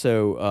it's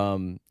also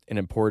an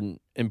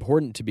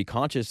important to be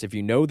conscious, if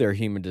you know their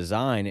human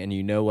design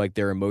and like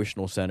their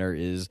emotional center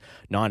is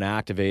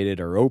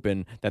non-activated or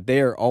open, that they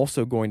are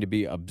also going to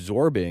be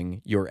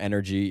absorbing your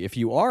energy if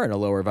you are in a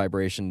lower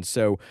vibration.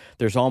 So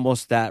there's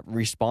almost that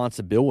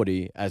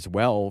responsibility as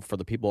well for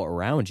the people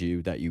around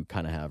you that you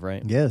kind of have,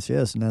 right? Yes.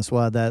 And that's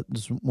why that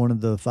is one of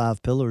the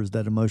 5 pillars,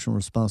 that emotional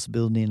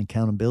responsibility and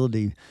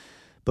accountability,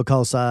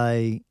 because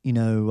I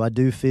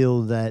do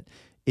feel that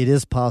it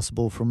is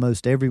possible for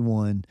most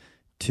everyone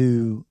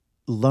to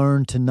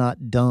learn to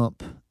not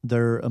dump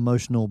their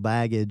emotional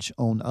baggage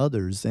on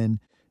others. And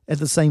at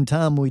the same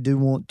time, we do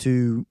want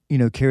to,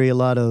 carry a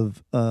lot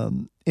of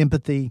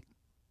empathy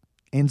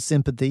and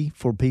sympathy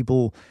for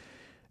people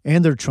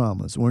and their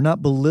traumas. We're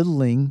not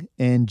belittling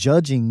and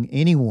judging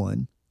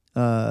anyone.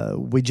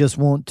 We just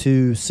want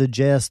to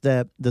suggest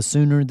that the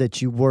sooner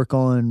that you work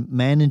on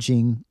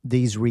managing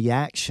these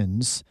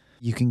reactions,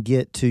 you can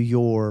get to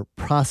your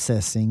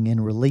processing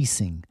and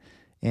releasing.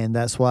 And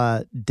that's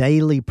why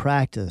daily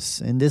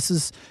practice, and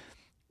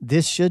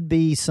this should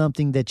be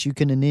something that you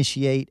can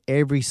initiate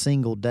every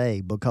single day,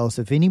 because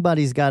if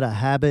anybody's got a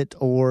habit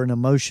or an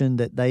emotion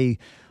that they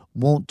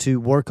want to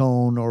work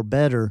on or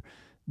better,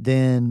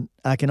 then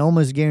I can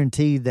almost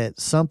guarantee that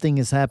something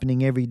is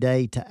happening every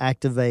day to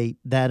activate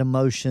that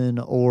emotion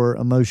or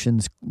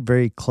emotions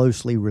very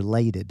closely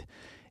related.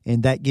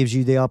 And that gives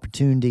you the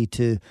opportunity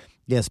to,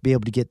 yes, be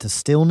able to get to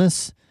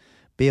stillness,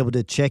 be able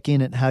to check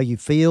in at how you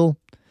feel,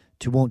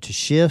 to want to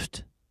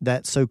shift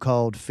that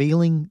so-called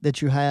feeling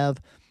that you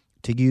have,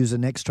 to use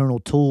an external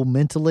tool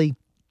mentally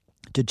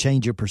to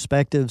change your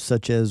perspective,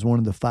 such as one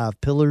of the 5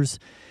 pillars,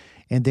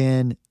 and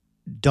then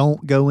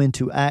don't go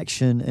into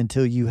action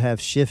until you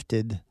have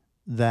shifted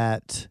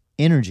that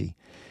energy.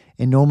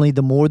 And normally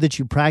the more that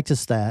you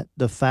practice that,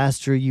 the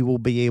faster you will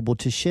be able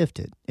to shift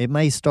it. It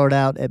may start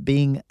out at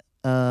being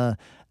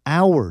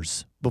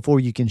hours before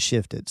you can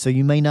shift it. So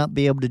you may not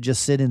be able to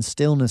just sit in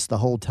stillness the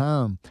whole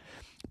time,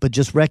 but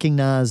just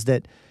recognize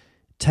that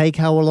take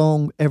ever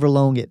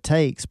long it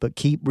takes, but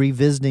keep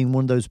revisiting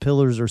one of those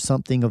pillars or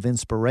something of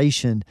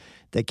inspiration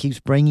that keeps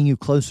bringing you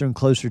closer and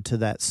closer to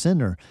that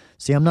center.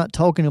 See, I'm not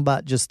talking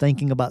about just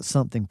thinking about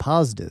something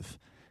positive.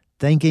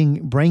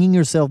 Bringing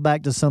yourself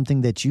back to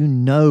something that you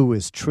know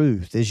is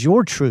truth, is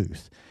your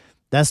truth.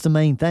 That's the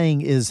main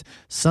thing, is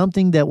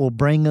something that will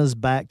bring us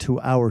back to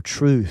our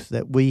truth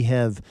that we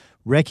have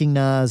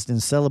recognized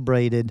and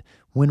celebrated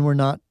when we're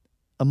not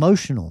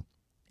emotional.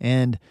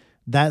 And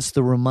that's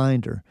the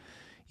reminder.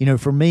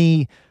 For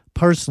me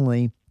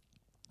personally,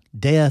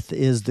 death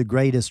is the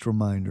greatest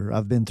reminder.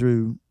 I've been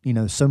through,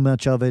 so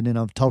much of it, and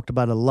I've talked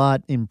about it a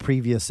lot in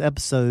previous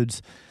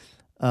episodes.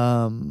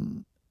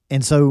 And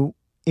so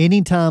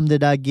anytime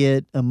that I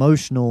get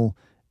emotional,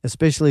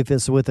 especially if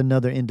it's with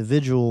another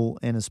individual,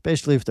 and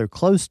especially if they're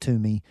close to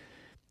me,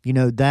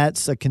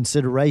 that's a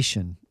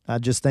consideration. I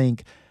just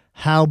think,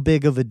 how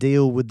big of a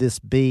deal would this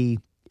be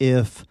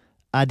if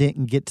I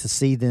didn't get to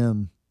see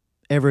them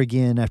ever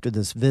again after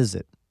this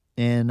visit?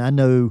 And I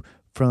know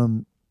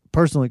from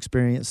personal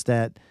experience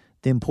that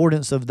the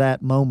importance of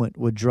that moment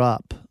would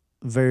drop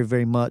very,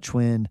 very much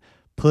when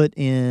put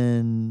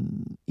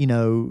in,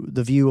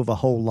 the view of a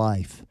whole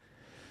life.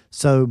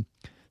 So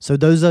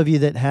those of you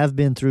that have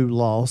been through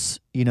loss,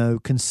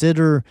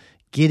 consider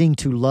getting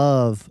to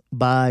love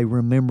by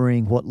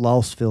remembering what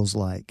loss feels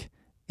like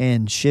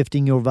and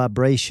shifting your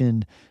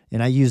vibration.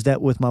 And I use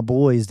that with my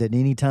boys, that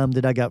anytime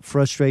that I got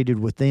frustrated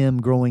with them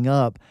growing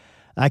up,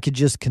 I could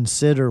just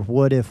consider,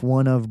 what if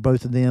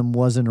both of them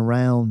wasn't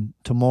around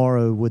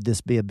tomorrow? Would this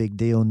be a big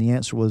deal? And the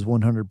answer was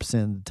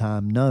 100% of the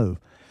time, no.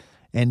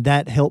 And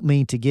that helped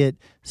me to get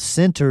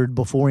centered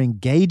before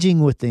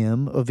engaging with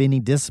them of any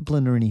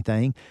discipline or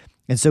anything.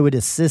 And so it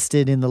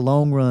assisted in the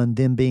long run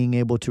them being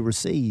able to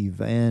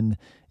receive. And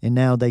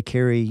now they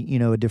carry,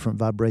 a different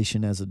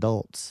vibration as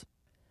adults.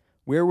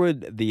 Where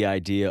would the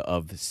idea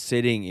of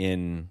sitting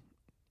in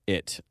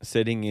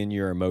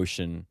your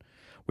emotion,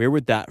 where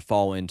would that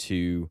fall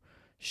into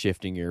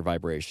shifting your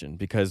vibration?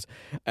 Because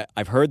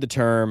I've heard the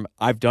term,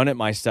 I've done it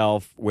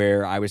myself,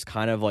 where I was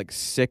kind of like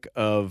sick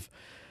of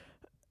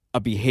a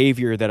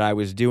behavior that I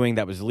was doing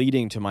that was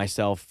leading to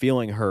myself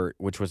feeling hurt,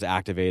 which was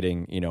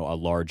activating, a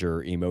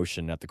larger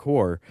emotion at the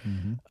core.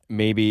 Mm-hmm.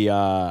 Maybe,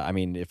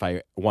 if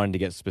I wanted to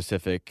get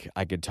specific,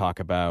 I could talk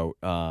about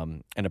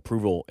an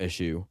approval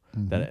issue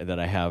mm-hmm. that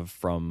I have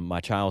from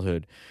my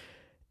childhood.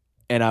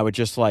 And I would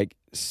just like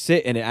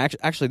sit, and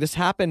actually this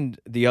happened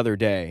the other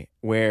day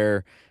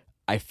where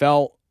I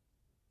felt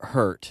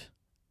hurt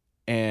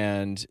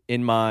and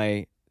in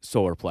my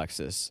solar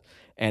plexus,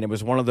 and it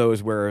was one of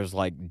those where it was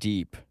like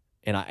deep,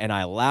 and I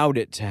allowed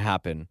it to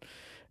happen.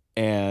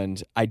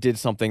 And I did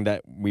something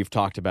that we've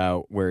talked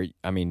about, where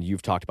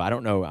you've talked about, I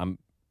don't know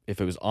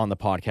if it was on the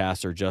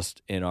podcast or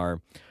just in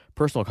our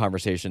personal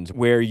conversations,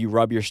 where you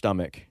rub your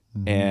stomach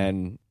mm-hmm.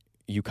 and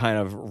you kind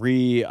of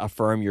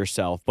reaffirm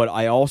yourself. But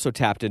I also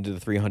tapped into the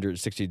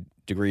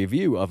 360-degree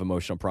view of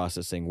emotional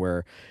processing,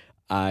 where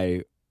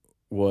I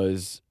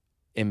was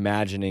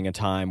imagining a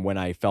time when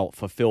I felt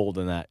fulfilled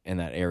in that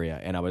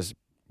area, and I was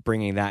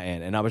bringing that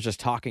in, and I was just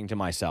talking to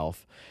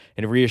myself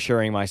and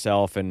reassuring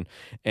myself and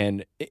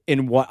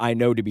in what I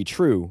know to be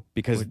true,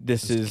 because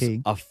this is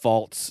key. A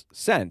false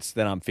sense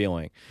that I'm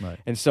feeling. Right.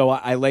 And so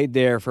I laid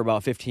there for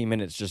about 15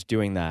 minutes just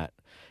doing that.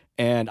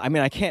 And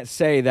I can't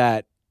say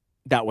that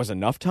was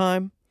enough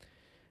time,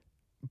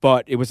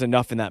 but it was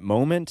enough in that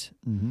moment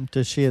mm-hmm.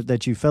 to shift,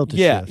 that you felt a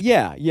shift.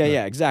 Right.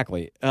 Yeah,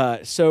 exactly.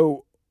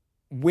 So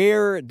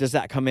where does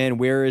that come in?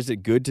 Where is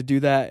it good to do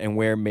that, and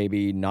where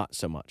maybe not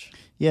so much?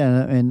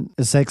 Yeah, and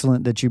it's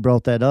excellent that you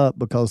brought that up,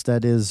 because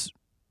that is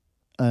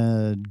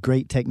a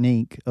great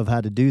technique of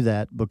how to do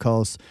that,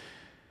 because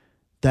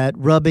that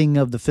rubbing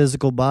of the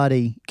physical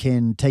body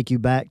can take you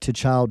back to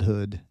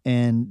childhood.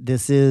 And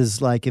this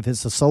is like, if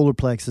it's a solar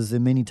plexus,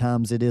 then many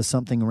times it is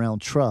something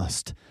around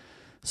trust.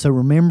 So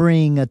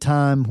remembering a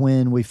time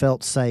when we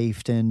felt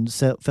safe and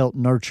felt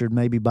nurtured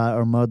maybe by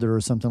our mother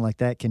or something like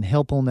that can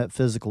help on that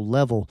physical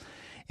level.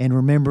 And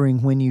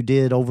remembering when you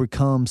did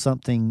overcome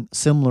something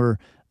similar,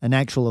 an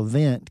actual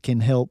event,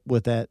 can help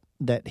with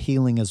that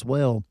healing as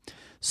well.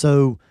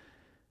 So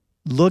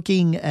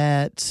looking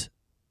at,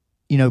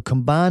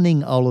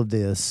 combining all of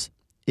this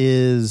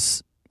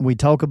is, we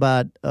talk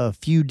about a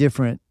few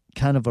different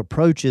kind of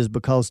approaches,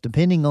 because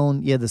depending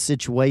on, the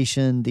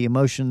situation, the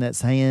emotion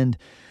that's hand,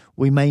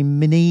 we may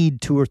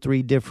need 2 or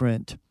 3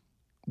 different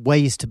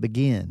ways to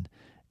begin.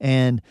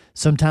 And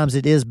sometimes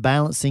it is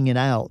balancing it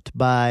out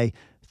by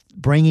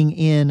bringing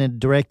in a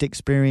direct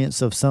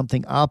experience of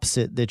something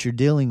opposite that you're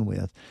dealing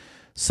with.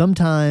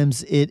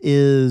 Sometimes it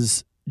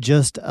is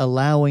just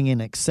allowing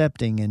and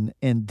accepting.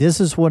 And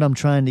this is what I'm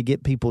trying to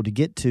get people to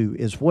get to,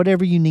 is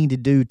whatever you need to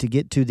do to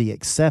get to the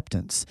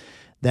acceptance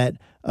that,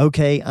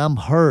 okay, I'm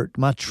hurt,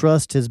 my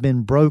trust has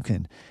been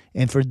broken.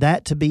 And for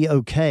that to be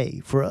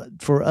okay,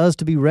 for us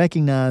to be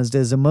recognized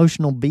as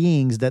emotional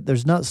beings, that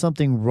there's not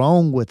something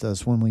wrong with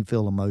us when we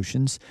feel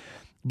emotions,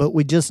 but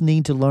we just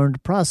need to learn to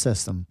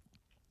process them.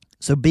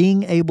 So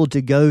being able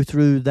to go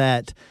through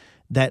that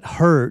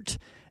hurt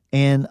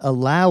and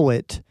allow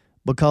it,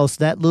 because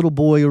that little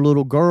boy or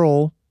little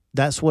girl,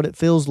 that's what it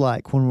feels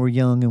like when we're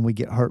young and we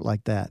get hurt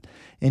like that.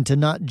 And to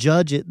not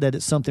judge it that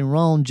it's something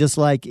wrong, just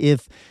like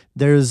if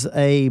there's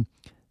a,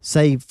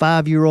 say,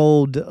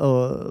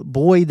 5-year-old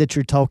boy that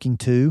you're talking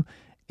to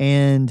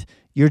and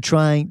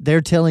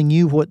they're telling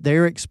you what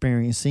they're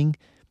experiencing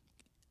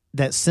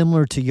that's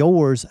similar to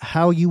yours,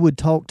 how you would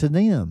talk to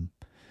them.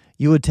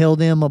 You would tell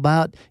them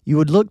you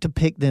would look to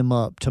pick them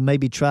up, to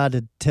maybe try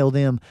to tell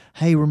them,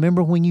 hey,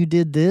 remember when you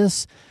did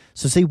this?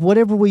 So see,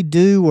 whatever we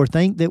do or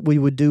think that we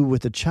would do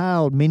with a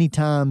child, many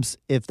times,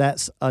 if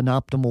that's an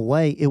optimal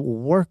way, it will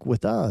work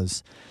with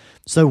us.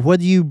 So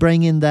whether you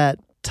bring in that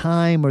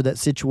time or that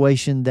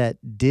situation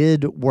that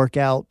did work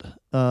out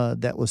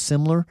that was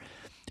similar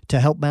to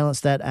help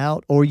balance that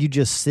out, or you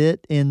just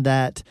sit in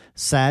that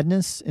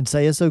sadness and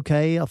say, it's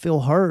okay, I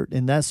feel hurt,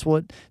 and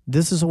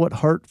this is what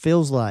hurt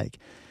feels like.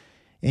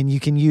 And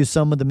you can use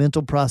some of the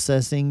mental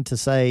processing to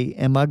say,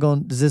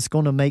 is this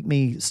going to make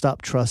me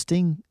stop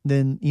trusting?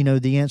 Then,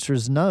 the answer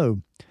is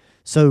no.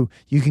 So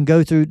you can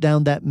go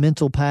down that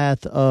mental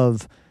path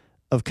of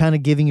kind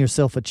of giving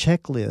yourself a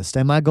checklist.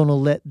 Am I going to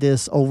let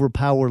this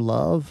overpower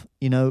love?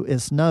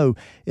 It's no.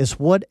 It's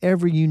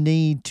whatever you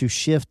need to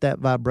shift that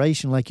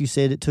vibration. Like you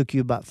said, it took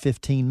you about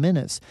 15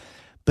 minutes.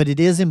 But it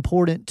is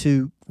important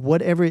to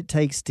whatever it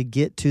takes to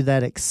get to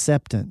that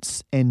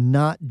acceptance and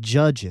not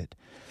judge it.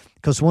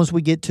 Because once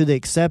we get to the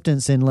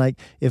acceptance, and like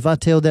if I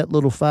tell that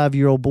little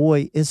 5-year-old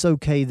boy, it's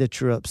okay that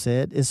you're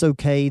upset. It's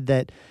okay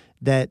that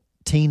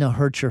Tina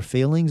hurt your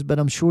feelings, but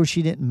I'm sure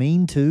she didn't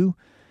mean to.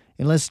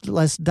 And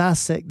let's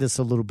dissect this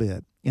a little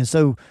bit. And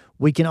so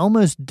we can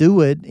almost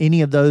do it,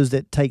 any of those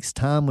that takes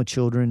time with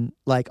children,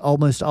 like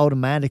almost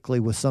automatically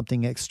with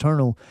something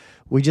external.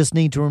 We just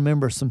need to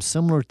remember some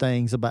similar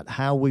things about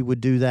how we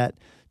would do that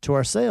to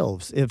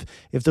ourselves. If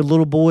the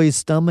little boy's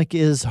stomach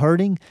is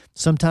hurting,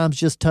 sometimes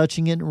just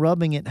touching it and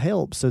rubbing it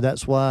helps. So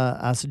that's why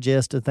I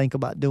suggest to think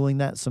about doing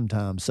that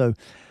sometimes. So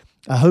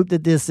I hope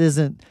that this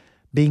isn't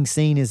being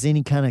seen as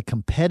any kind of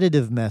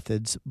competitive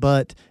methods,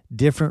 but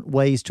different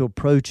ways to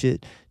approach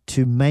it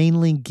to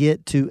mainly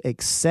get to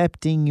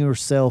accepting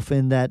yourself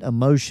in that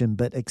emotion.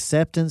 But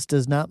acceptance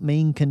does not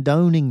mean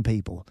condoning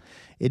people.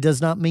 It does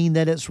not mean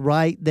that it's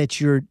right that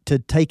you're to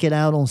take it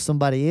out on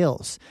somebody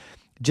else.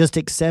 Just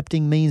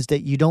accepting means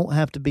that you don't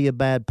have to be a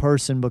bad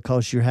person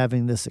because you're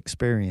having this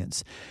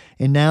experience.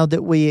 And now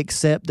that we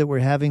accept that we're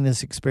having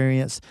this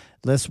experience,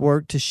 let's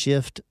work to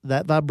shift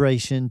that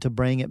vibration to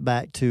bring it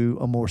back to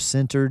a more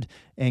centered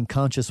and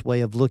conscious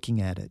way of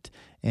looking at it.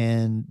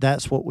 And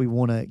that's what we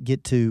want to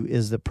get to,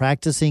 is the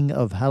practicing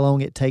of how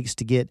long it takes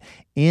to get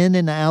in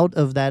and out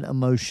of that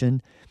emotion.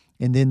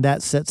 And then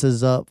that sets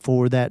us up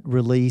for that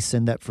release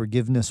and that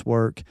forgiveness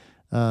work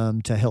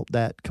to help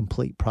that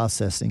complete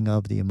processing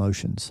of the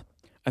emotions.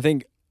 I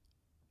think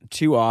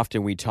too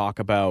often we talk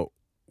about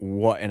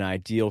what an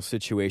ideal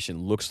situation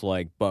looks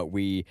like, but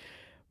we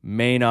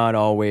may not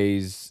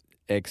always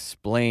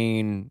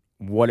explain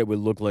what it would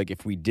look like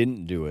if we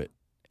didn't do it.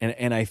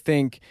 And I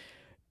think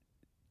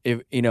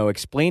if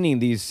explaining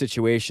these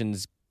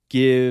situations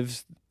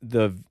gives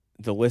the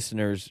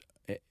listeners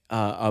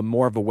a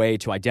more of a way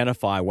to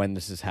identify when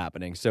this is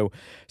happening. So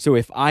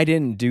if I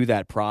didn't do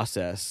that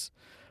process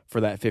for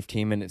that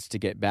 15 minutes to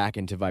get back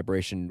into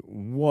vibration,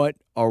 what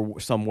are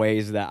some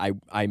ways that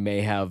I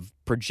may have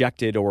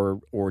projected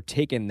or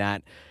taken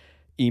that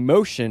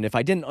emotion if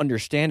I didn't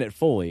understand it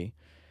fully?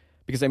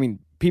 Because,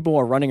 people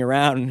are running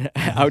around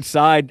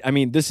outside.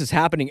 This is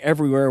happening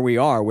everywhere we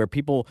are, where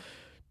people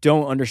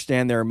don't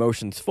understand their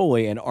emotions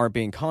fully and aren't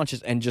being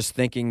conscious and just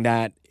thinking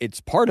that it's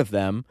part of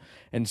them.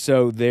 And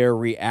so they're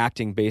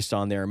reacting based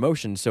on their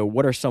emotions. So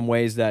what are some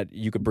ways that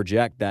you could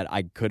project that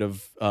I could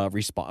have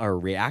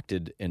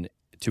reacted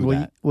to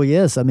that? Well,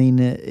 yes.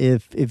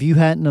 If you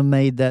hadn't have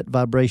made that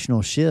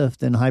vibrational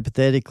shift, then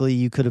hypothetically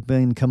you could have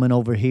been coming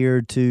over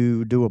here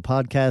to do a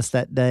podcast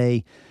that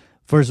day.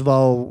 First of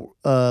all,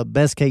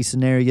 best case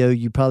scenario,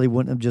 you probably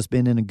wouldn't have just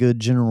been in a good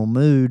general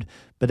mood.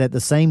 But at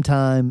the same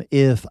time,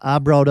 if I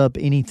brought up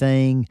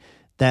anything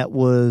that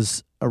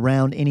was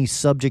around any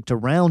subject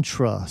around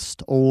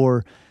trust,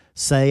 or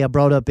say I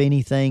brought up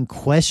anything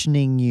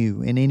questioning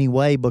you in any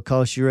way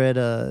because you're at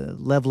a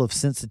level of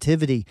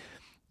sensitivity,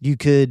 you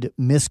could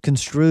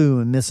misconstrue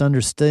and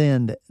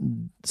misunderstand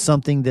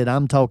something that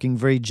I'm talking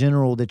very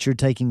general that you're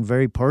taking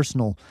very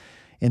personal.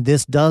 And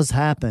this does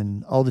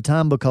happen all the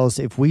time, because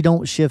if we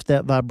don't shift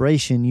that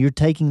vibration, you're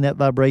taking that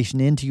vibration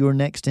into your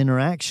next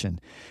interaction,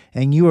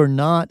 and you are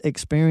not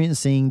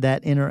experiencing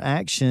that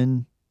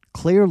interaction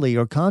clearly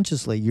or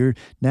consciously. You're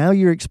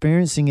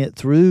experiencing it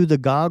through the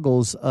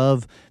goggles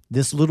of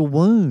this little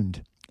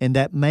wound, and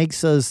that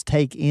makes us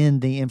take in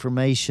the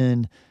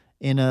information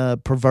in a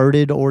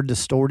perverted or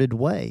distorted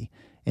way.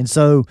 And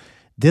so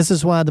this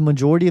is why the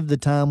majority of the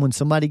time when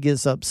somebody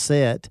gets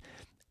upset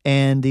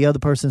and the other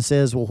person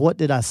says, well, what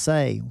did I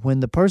say?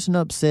 When the person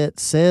upset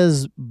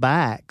says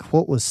back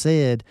what was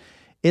said,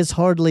 it's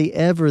hardly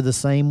ever the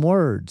same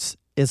words.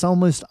 It's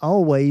almost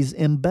always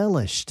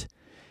embellished.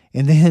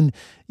 And then,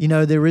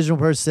 the original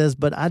person says,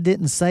 but I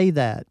didn't say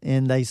that.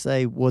 And they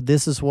say, well,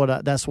 that's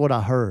what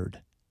I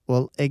heard.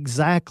 Well,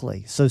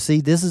 exactly. So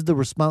see, this is the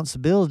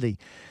responsibility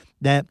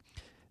that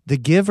the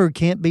giver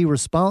can't be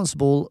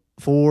responsible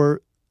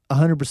for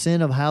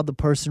 100% of how the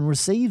person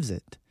receives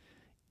it.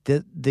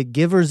 The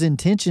giver's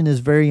intention is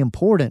very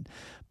important,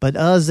 but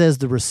us as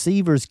the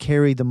receivers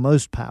carry the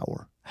most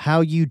power,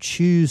 how you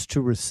choose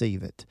to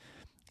receive it.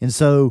 And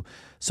so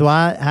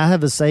I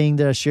have a saying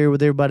that I share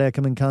with everybody I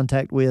come in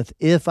contact with.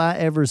 If I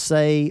ever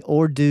say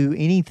or do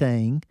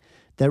anything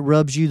that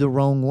rubs you the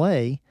wrong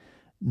way,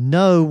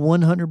 know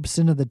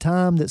 100% of the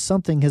time that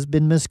something has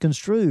been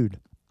misconstrued,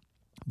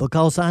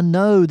 because I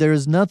know there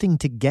is nothing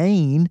to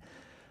gain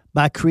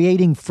by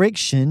creating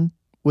friction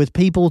with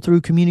people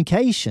through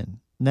communication.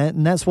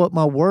 And that's what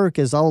my work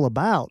is all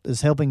about,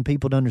 is helping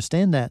people to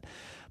understand that.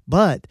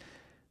 But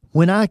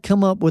when I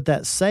come up with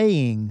that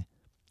saying,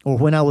 or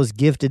when I was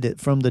gifted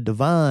it from the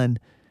divine,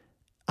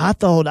 I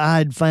thought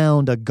I'd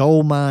found a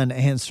gold mine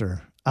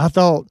answer. I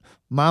thought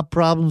my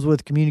problems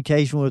with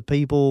communication with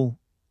people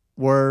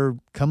were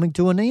coming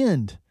to an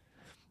end.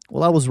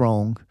 Well, I was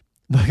wrong,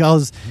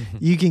 because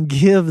you can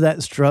give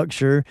that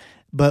structure,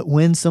 but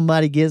when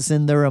somebody gets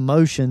in their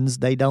emotions,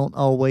 they don't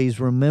always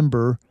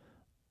remember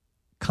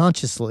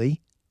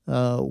consciously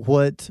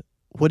what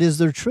is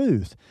their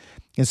truth.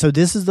 And so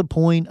this is the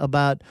point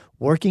about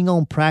working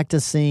on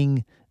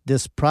practicing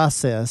this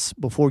process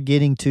before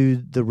getting to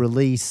the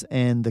release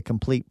and the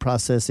complete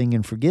processing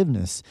and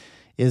forgiveness,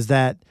 is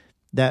that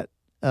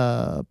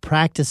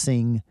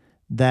practicing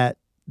that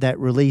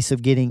release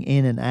of getting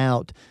in and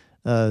out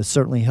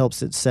certainly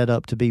helps it set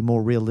up to be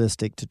more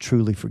realistic to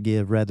truly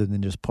forgive rather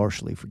than just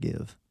partially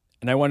forgive.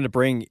 And I wanted to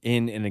bring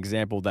in an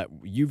example that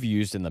you've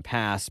used in the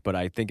past, but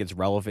I think it's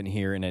relevant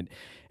here, and it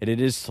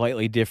is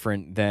slightly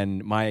different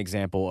than my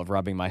example of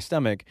rubbing my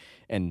stomach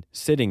and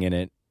sitting in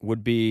it,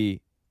 would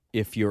be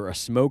if you're a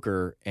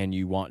smoker and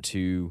you want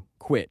to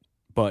quit,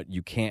 but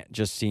you can't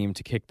just seem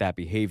to kick that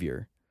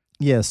behavior.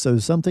 Yes, so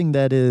something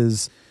that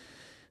is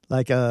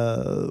like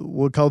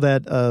we'll call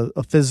that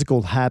a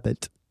physical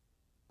habit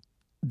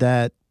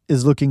that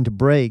is looking to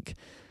break.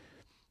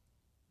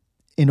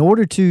 In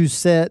order to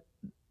set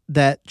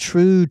that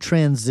true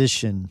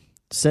transition,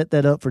 set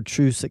that up for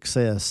true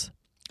success,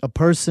 a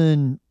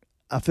person,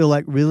 I feel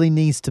like, really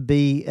needs to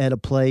be at a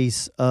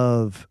place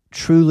of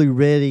truly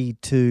ready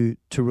to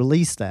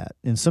release that.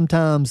 And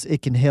sometimes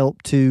it can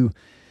help to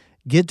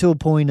get to a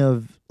point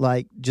of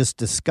like just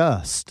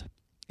disgust.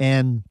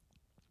 And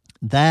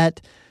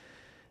that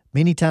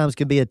many times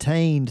can be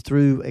attained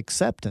through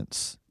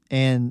acceptance.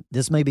 And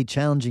this may be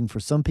challenging for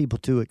some people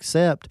to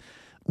accept.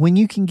 When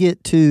you can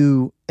get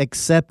to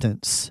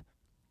acceptance,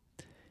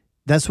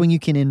 that's when you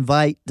can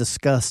invite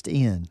disgust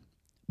in.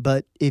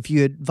 But if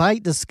you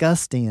invite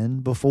disgust in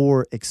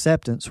before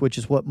acceptance, which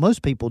is what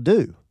most people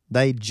do,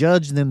 they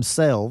judge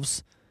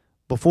themselves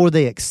before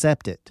they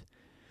accept it,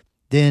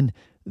 then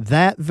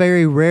that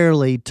very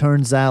rarely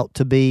turns out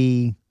to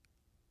be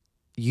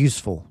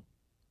useful.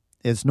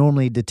 It's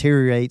normally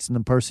deteriorates and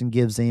the person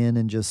gives in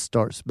and just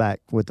starts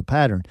back with the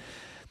pattern.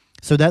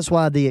 So that's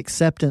why the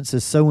acceptance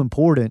is so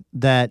important,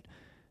 that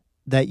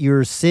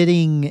you're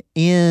sitting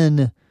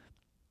in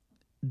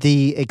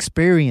the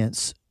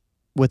experience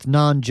with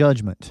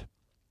non-judgment.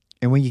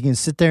 And when you can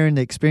sit there in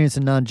the experience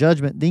of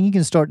non-judgment, then you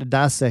can start to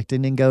dissect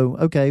it and go,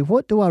 okay,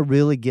 what do I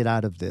really get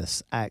out of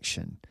this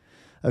action?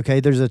 Okay,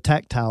 there's a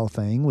tactile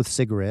thing with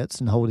cigarettes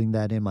and holding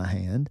that in my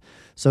hand.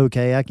 So,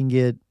 okay, I can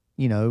get,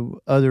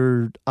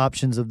 other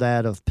options of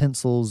that, of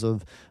pencils,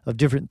 of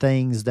different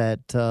things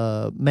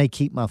that may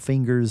keep my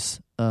fingers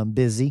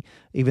busy,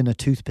 even a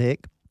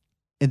toothpick.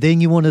 And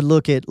then you want to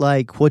look at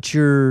look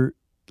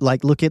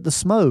at the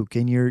smoke,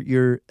 and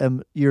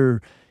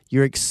you're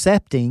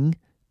accepting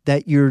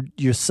that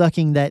you're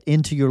sucking that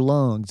into your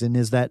lungs, and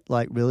is that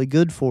like really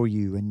good for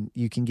you? And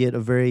you can get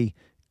a very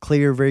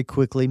clear very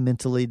quickly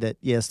mentally that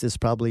yes, this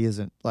probably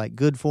isn't like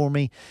good for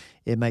me.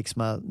 It makes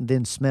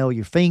then smell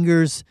your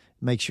fingers,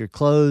 makes your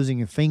clothes and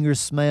your fingers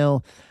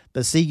smell.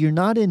 But see, you're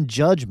not in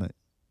judgment.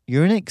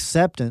 You're in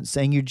acceptance,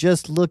 and you're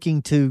just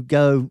looking to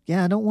go,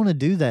 yeah, I don't want to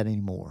do that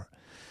anymore.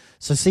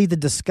 So see, the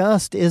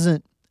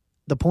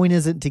point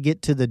isn't to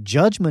get to the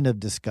judgment of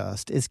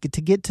disgust. It's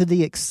to get to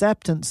the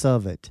acceptance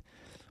of it,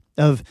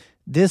 of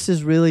this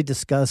is really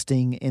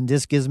disgusting, and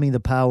this gives me the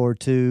power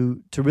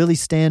to really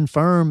stand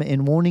firm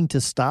in wanting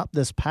to stop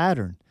this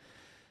pattern.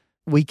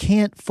 We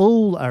can't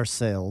fool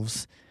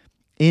ourselves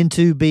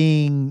into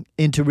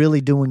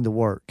really doing the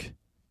work.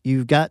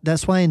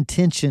 That's why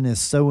intention is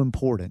so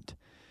important.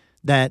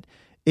 That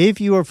if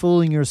you are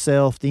fooling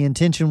yourself, the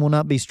intention will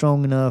not be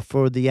strong enough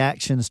for the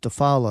actions to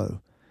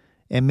follow.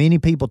 And many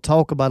people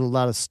talk about a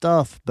lot of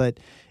stuff, but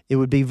it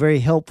would be very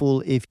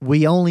helpful if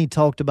we only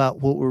talked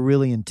about what we're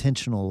really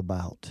intentional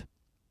about.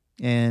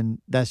 And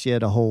that's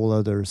yet a whole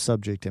other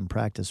subject and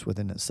practice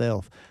within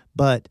itself.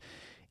 But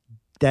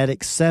that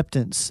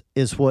acceptance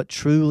is what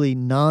truly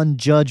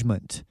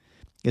non-judgment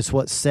is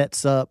what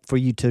sets up for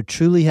you to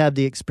truly have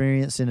the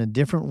experience in a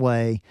different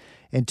way.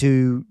 and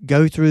to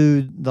go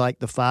through like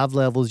the 5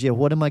 levels. Yeah,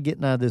 what am I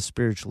getting out of this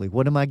spiritually?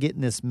 What am I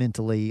getting this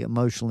mentally,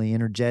 emotionally,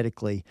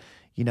 energetically,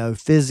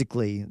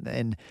 physically,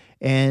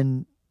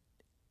 and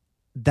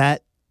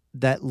that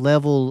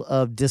level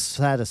of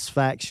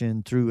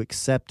dissatisfaction through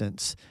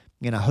acceptance.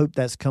 And I hope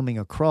that's coming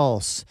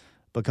across,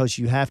 because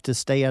you have to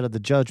stay out of the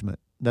judgment.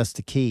 That's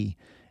the key.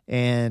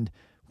 And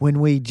when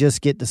we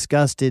just get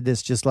disgusted,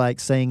 it's just like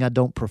saying, I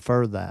don't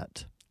prefer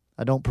that.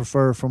 I don't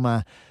prefer for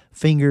my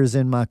fingers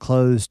in my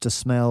clothes to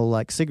smell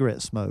like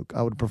cigarette smoke.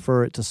 I would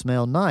prefer it to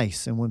smell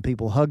nice. And when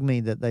people hug me,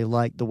 that they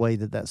like the way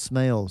that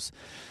smells.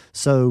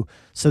 So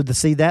to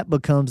see that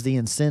becomes the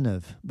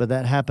incentive, but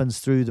that happens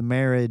through the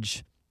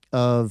marriage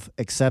of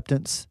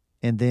acceptance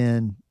and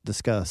then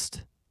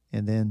disgust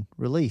and then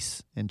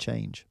release and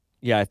change.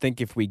 Yeah, I think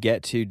if we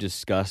get to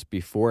disgust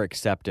before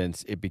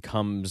acceptance, it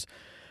becomes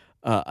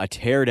a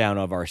teardown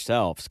of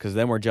ourselves, because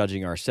then we're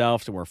judging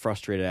ourselves and we're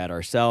frustrated at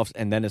ourselves,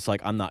 and then it's like,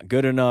 I'm not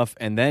good enough,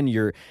 and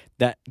then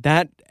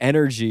that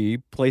energy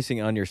placing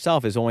on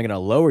yourself is only going to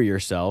lower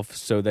yourself,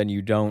 so then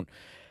you don't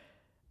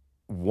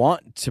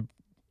want to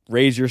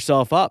raise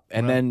yourself up,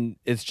 and then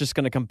it's just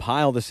going to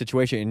compile the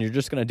situation, and you're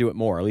just going to do it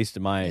more, at least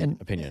in my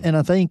opinion. And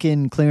I think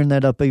in clearing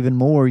that up even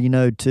more,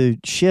 to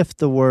shift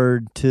the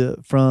word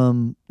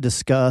from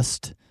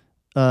disgust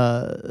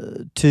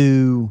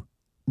to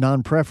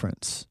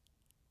non-preference.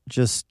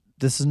 Just,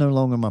 this is no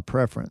longer my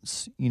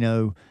preference.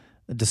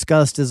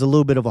 Disgust is a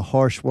little bit of a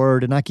harsh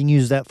word, and I can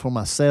use that for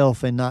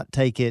myself and not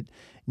take it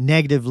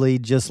negatively,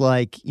 just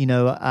like,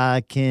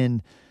 I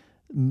can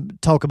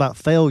talk about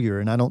failure,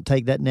 and I don't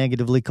take that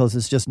negatively because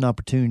it's just an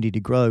opportunity to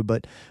grow.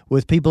 But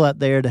with people out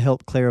there to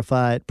help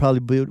clarify, it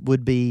probably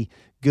would be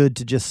good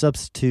to just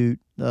substitute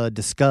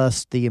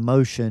disgust, the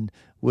emotion,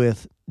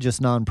 with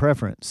just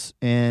non-preference,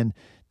 and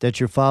that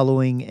you're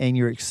following and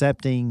you're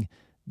accepting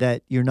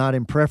that you're not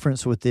in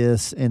preference with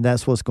this, and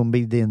that's what's going to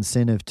be the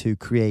incentive to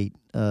create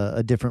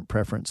a different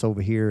preference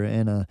over here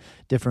and a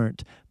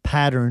different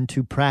pattern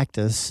to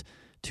practice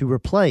to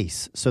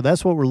replace. So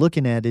that's what we're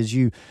looking at, is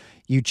you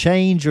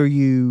change or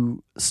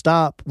you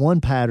stop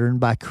one pattern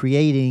by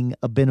creating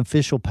a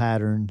beneficial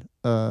pattern,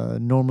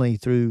 normally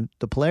through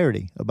the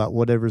polarity about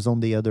whatever's on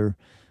the other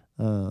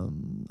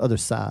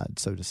side,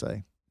 so to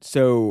say.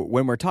 So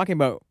when we're talking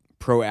about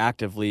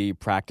proactively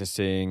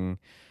practicing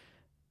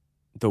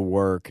the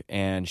work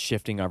and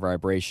shifting our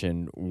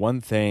vibration, one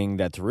thing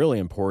that's really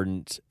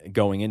important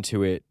going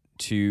into it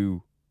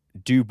to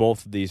do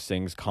both of these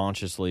things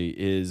consciously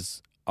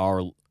is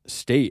our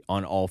state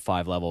on all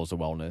 5 levels of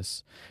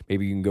wellness.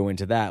 Maybe you can go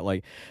into that,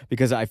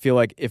 because I feel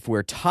like if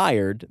we're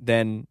tired,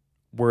 then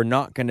we're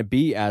not going to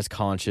be as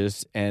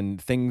conscious, and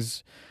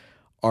things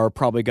are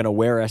probably going to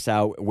wear us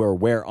out, or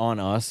wear on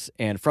us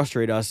and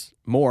frustrate us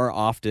more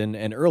often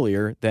and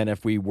earlier than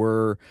if we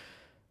were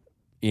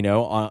in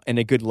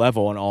a good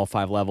level on all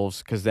 5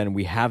 levels, because then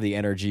we have the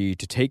energy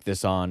to take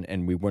this on,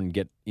 and we wouldn't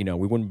get, we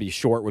wouldn't be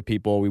short with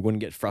people. We wouldn't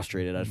get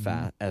frustrated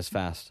as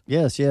fast.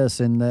 Yes.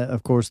 And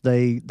of course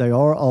they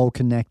are all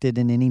connected,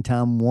 and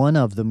anytime one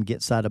of them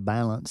gets out of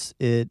balance,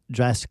 it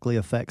drastically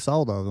affects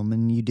all of them.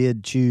 And you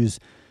did choose,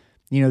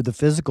 the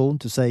physical,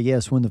 to say,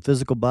 yes, when the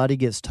physical body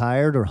gets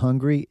tired or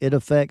hungry, it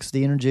affects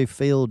the energy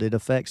field, it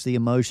affects the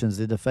emotions,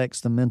 it affects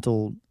the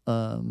mental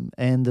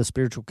and the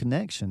spiritual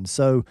connection.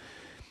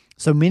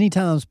 So many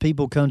times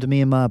people come to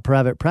me in my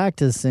private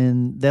practice,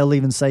 and they'll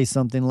even say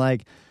something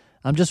like,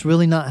 I'm just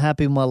really not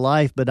happy with my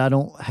life, but I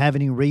don't have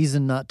any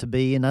reason not to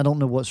be, and I don't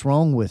know what's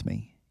wrong with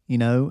me,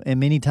 And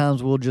many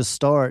times we'll just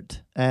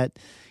start at,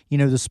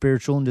 the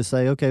spiritual, and just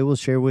say, okay, well,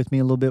 share with me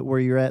a little bit where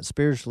you're at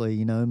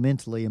spiritually,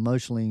 mentally,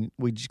 emotionally.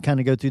 We just kind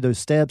of go through those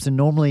steps, and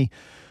normally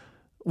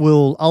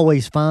we'll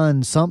always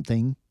find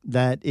something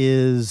that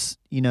is,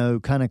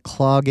 kind of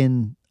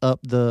clogging up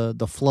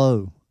the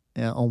flow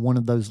on one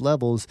of those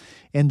levels,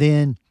 and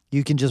then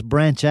you can just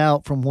branch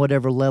out from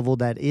whatever level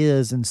that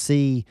is and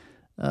see,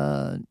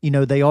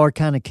 they are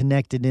kind of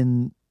connected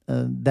in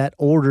that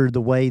order.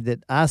 The way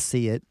that I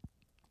see it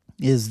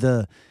is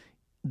the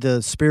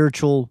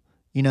spiritual,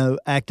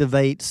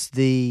 activates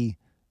the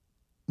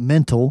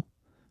mental,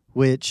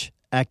 which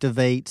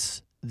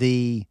activates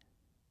the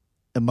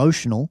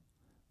emotional,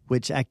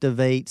 which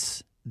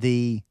activates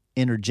the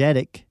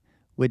energetic,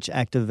 which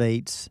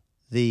activates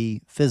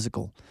the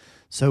physical.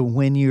 So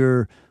when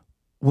you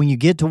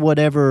get to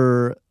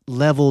whatever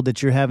level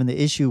that you're having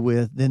the issue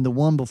with, then the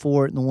one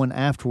before it and the one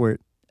after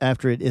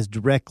it is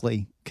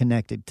directly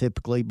connected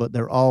typically, but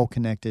they're all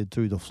connected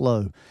through the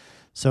flow.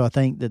 So I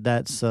think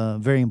that's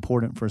very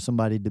important for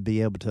somebody to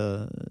be able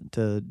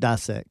to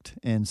dissect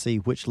and see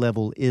which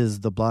level is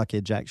the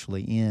blockage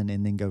actually in,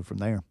 and then go from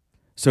there.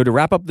 So to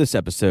wrap up this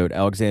episode,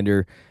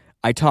 Alexander,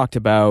 I talked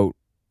about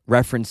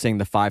referencing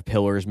the 5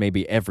 pillars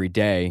maybe every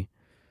day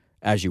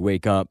as you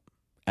wake up,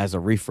 as a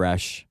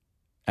refresh,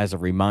 as a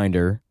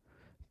reminder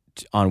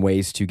on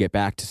ways to get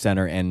back to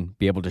center and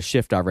be able to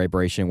shift our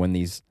vibration when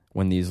these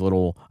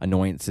little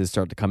annoyances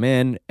start to come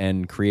in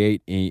and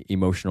create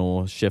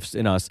emotional shifts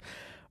in us.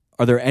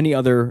 Are there any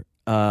other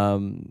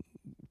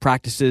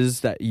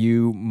practices that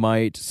you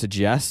might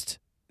suggest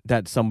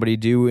that somebody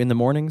do in the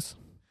mornings?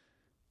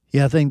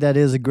 Yeah, I think that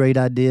is a great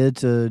idea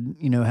to,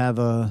 have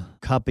a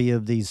copy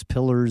of these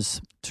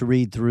pillars to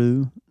read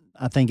through.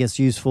 I think it's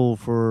useful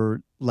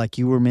for, like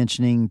you were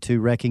mentioning, to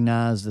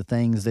recognize the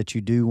things that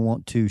you do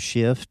want to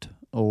shift,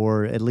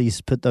 or at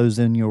least put those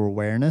in your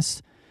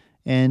awareness.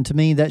 And to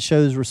me, that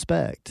shows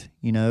respect,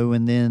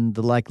 and then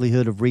the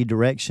likelihood of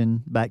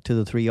redirection back to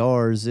the 3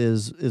 R's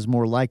is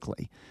more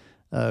likely.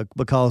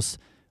 Because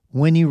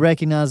when you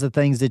recognize the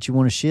things that you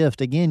want to shift,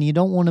 again, you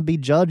don't want to be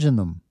judging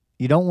them.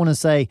 You don't want to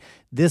say,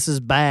 this is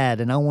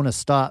bad and I want to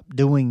stop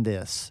doing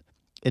this.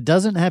 It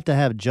doesn't have to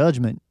have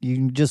judgment. You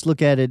can just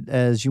look at it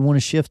as you want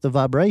to shift the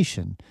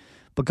vibration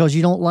because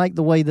you don't like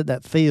the way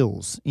that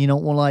feels. You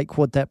don't like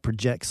what that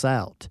projects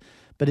out.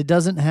 But it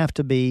doesn't have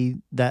to be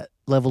that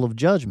level of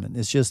judgment.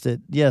 It's just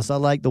that, yes, I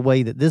like the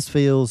way that this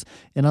feels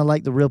and I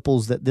like the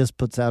ripples that this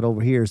puts out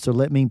over here. So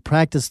let me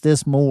practice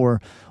this more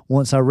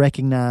once I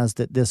recognize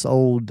that this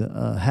old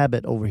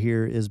habit over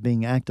here is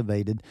being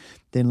activated.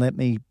 Then let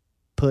me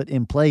put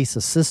in place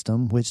a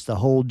system, which the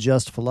whole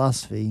Just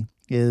philosophy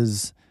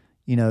is,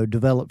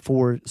 developed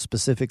for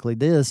specifically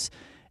this.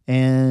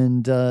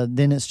 And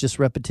then it's just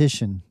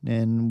repetition.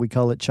 And we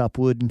call it chop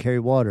wood and carry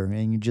water.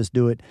 And you just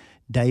do it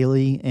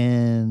daily.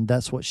 And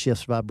that's what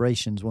shifts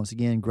vibrations. Once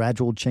again,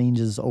 gradual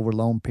changes over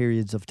long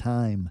periods of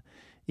time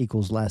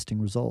equals lasting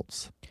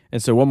results.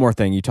 And so one more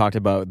thing, you talked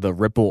about the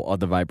ripple of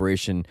the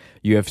vibration.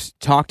 You have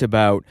talked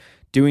about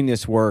doing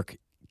this work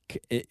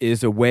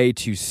is a way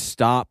to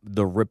stop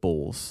the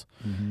ripples.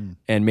 Mm-hmm.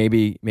 And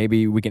maybe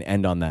we can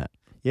end on that.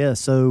 Yeah,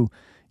 so,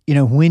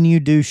 when you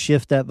do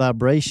shift that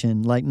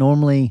vibration, like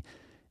normally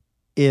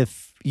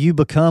if you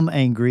become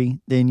angry,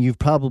 then you've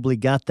probably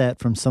got that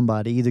from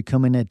somebody, either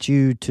coming at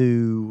you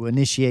to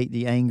initiate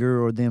the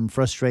anger or them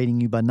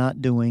frustrating you by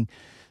not doing.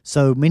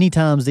 So many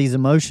times these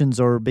emotions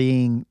are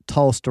being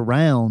tossed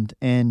around,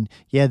 and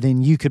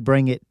then you could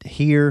bring it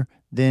here.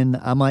 Then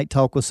I might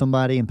talk with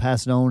somebody and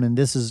pass it on, and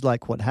this is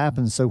like what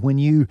happens. So when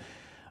you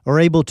are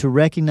able to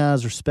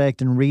recognize,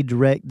 respect, and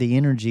redirect the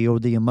energy or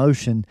the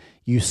emotion,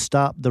 you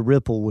stop the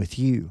ripple with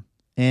you.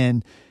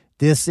 And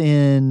this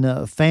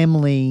in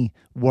family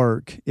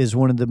work is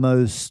one of the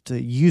most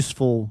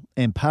useful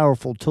and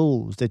powerful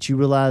tools, that you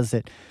realize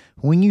that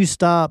when you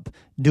stop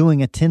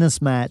doing a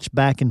tennis match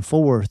back and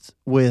forth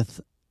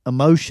with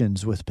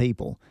emotions with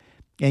people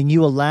and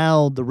you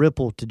allow the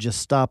ripple to just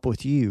stop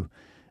with you,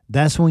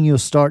 that's when you'll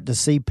start to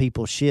see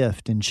people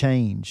shift and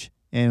change.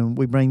 And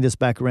we bring this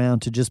back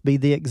around to just be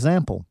the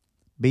example.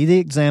 Be the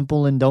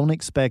example and don't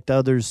expect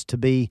others to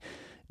be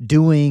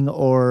doing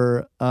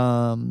or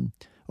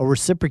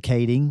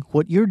reciprocating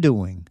what you're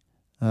doing,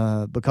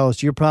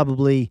 because you're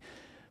probably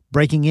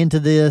breaking into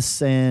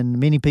this, and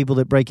many people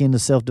that break into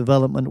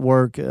self-development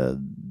work,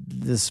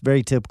 this is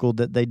very typical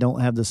that they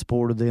don't have the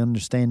support or the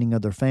understanding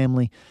of their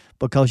family,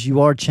 because you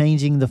are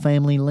changing the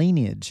family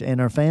lineage. And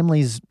our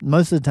families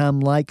most of the time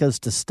like us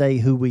to stay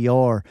who we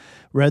are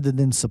rather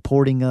than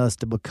supporting us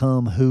to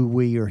become who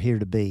we are here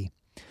to be.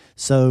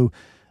 So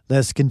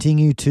let's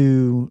continue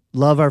to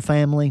love our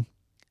family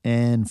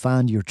and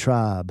find your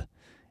tribe.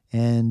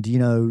 And,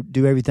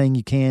 do everything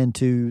you can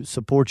to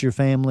support your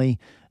family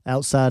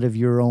outside of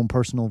your own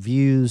personal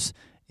views.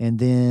 And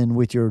then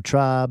with your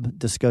tribe,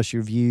 discuss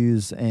your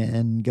views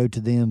and go to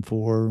them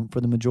for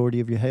the majority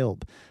of your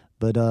help.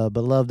 But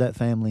love that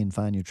family and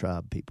find your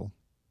tribe, people.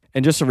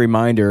 And just a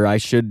reminder, I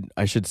should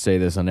say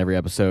this on every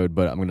episode,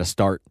 but I'm going to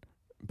start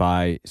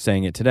by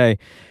saying it today.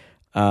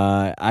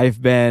 I've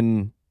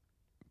been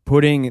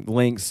putting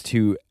links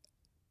to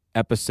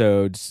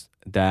episodes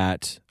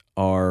that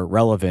are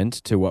relevant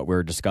to what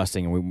we're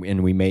discussing,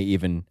 and we may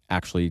even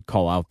actually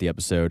call out the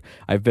episode.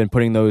 I've been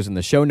putting those in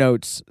the show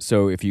notes,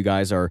 so if you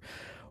guys are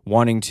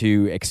wanting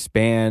to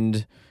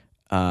expand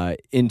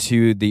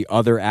into the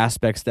other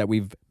aspects that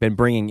we've been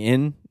bringing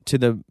in to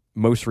the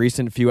most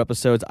recent few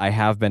episodes, I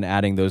have been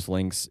adding those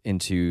links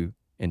into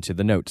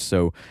the notes,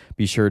 so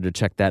be sure to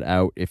check that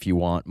out if you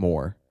want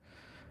more.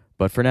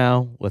 But for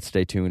now, let's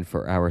stay tuned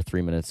for our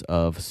 3 minutes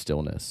of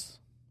stillness.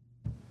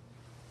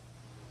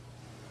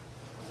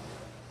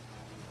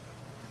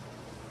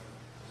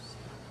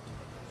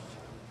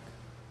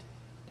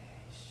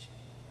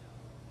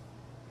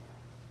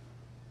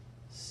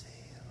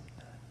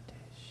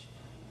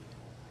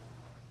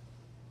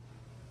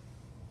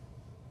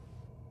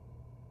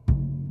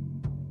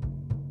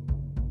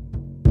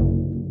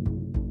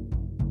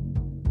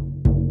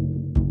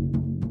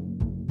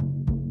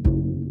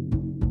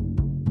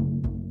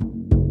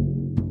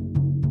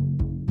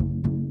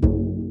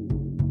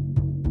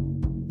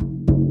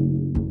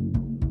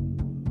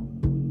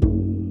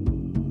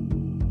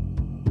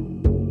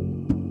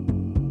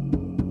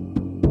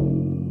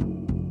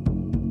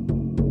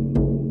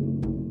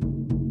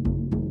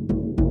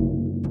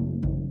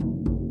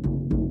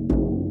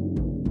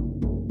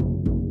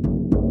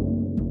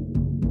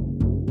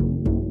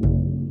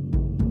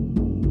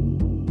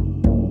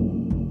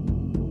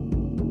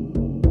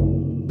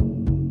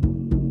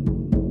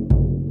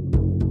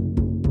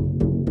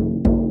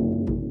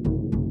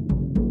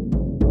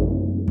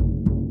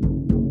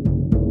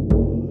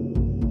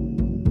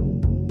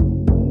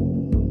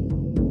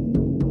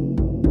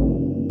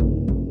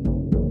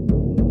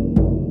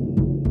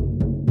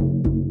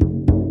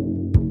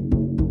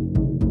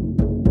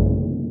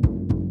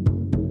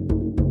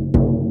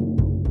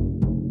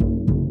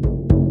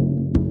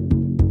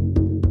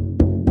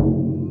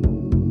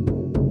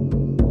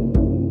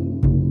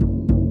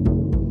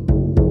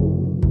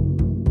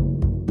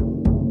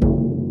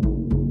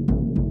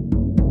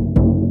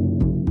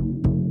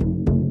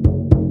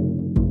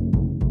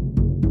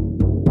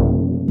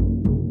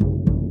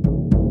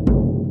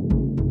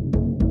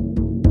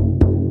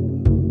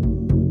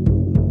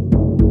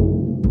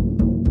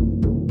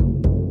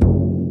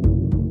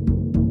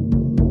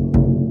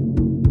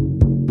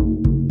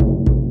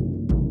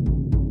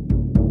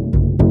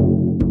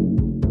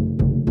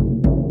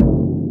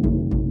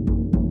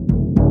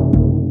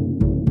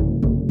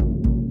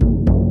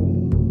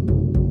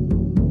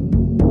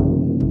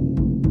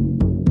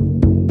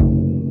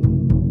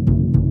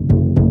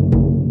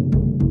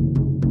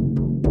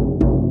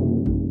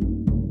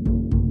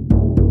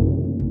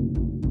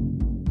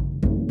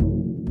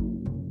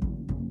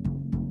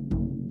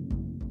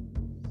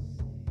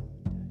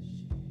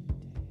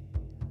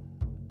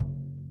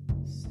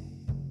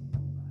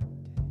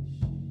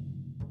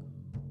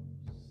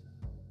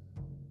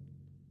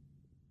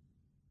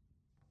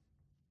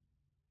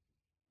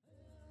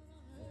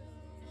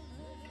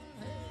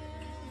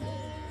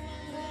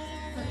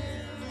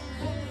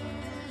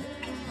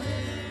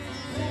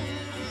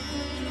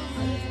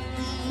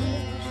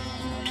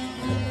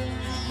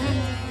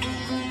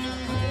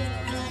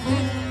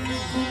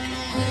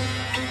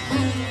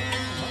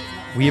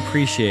 We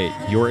appreciate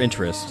your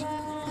interest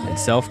in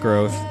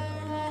self-growth,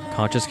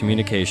 conscious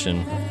communication,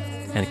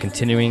 and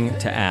continuing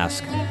to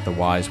ask the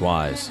wise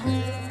whys.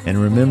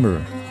 And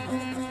remember,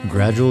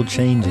 gradual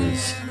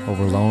changes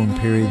over long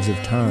periods of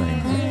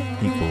time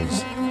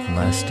equals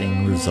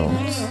lasting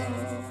results.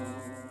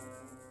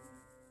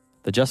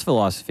 The Just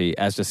Philosophy,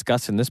 as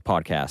discussed in this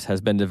podcast, has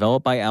been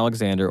developed by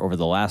Alexander over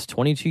the last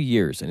 22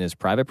 years in his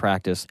private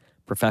practice,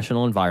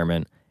 professional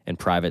environment, and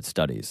private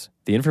studies.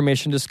 The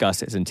information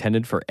discussed is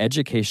intended for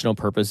educational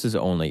purposes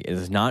only. It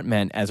is not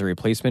meant as a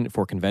replacement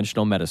for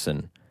conventional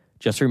medicine.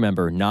 Just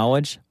remember,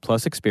 knowledge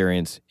plus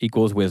experience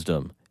equals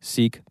wisdom.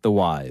 Seek the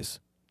wise.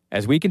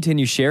 As we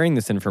continue sharing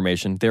this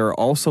information, there are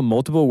also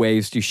multiple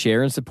ways to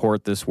share and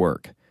support this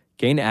work.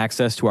 Gain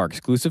access to our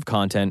exclusive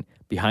content,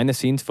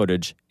 behind-the-scenes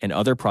footage, and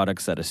other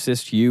products that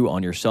assist you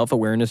on your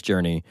self-awareness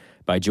journey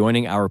by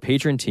joining our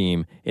patron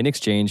team in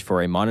exchange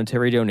for a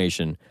monetary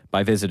donation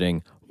by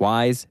visiting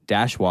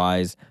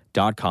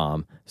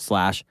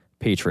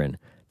wise-whys.com/patron.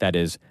 That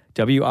is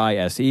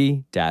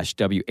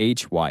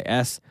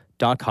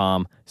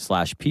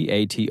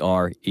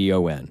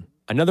wise-whys.com/patreon.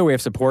 Another way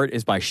of support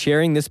is by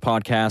sharing this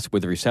podcast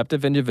with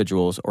receptive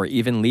individuals or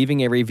even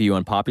leaving a review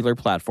on popular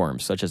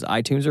platforms such as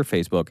iTunes or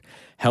Facebook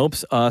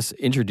helps us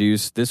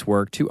introduce this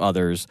work to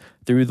others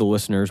through the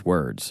listener's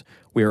words.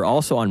 We are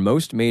also on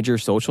most major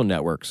social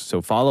networks,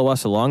 so follow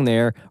us along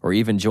there or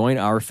even join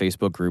our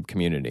Facebook group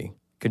community.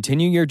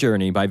 Continue your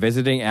journey by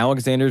visiting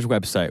Alexander's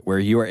website where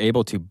you are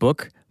able to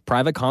book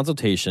private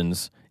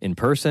consultations in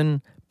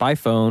person, by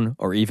phone,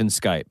 or even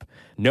Skype.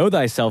 Know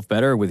thyself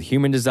better with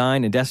human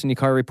design and destiny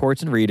card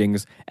reports and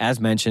readings, as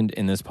mentioned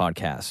in this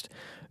podcast.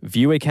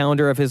 View a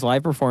calendar of his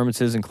live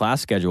performances and class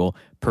schedule,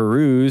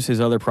 peruse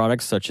his other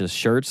products such as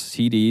shirts,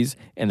 CDs,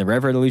 and the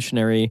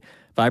revolutionary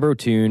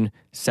VibroTune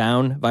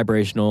sound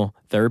vibrational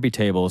therapy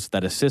tables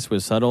that assist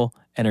with subtle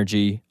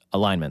energy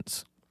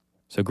alignments.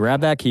 So grab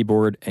that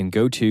keyboard and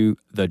go to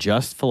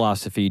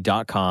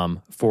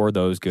thejustphilosophy.com for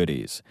those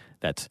goodies.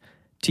 That's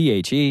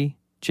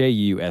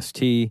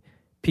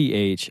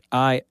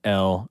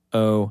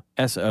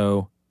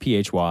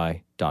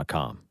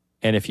thejustphilosophy.com.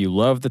 And if you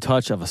love the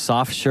touch of a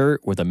soft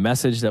shirt with a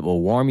message that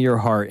will warm your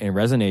heart in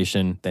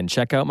resonation, then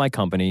check out my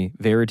company,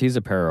 Verities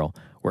Apparel,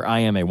 where I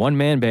am a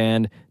one-man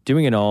band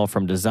doing it all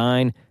from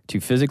design to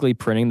physically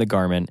printing the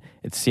garment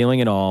and sealing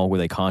it all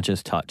with a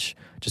conscious touch.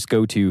 Just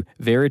go to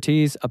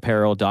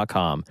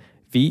veritiesapparel.com,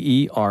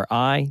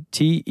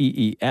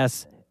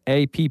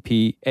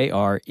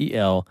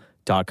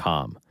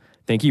 VERITEESAPPAREL.com.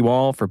 Thank you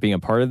all for being a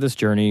part of this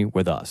journey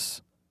with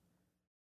us.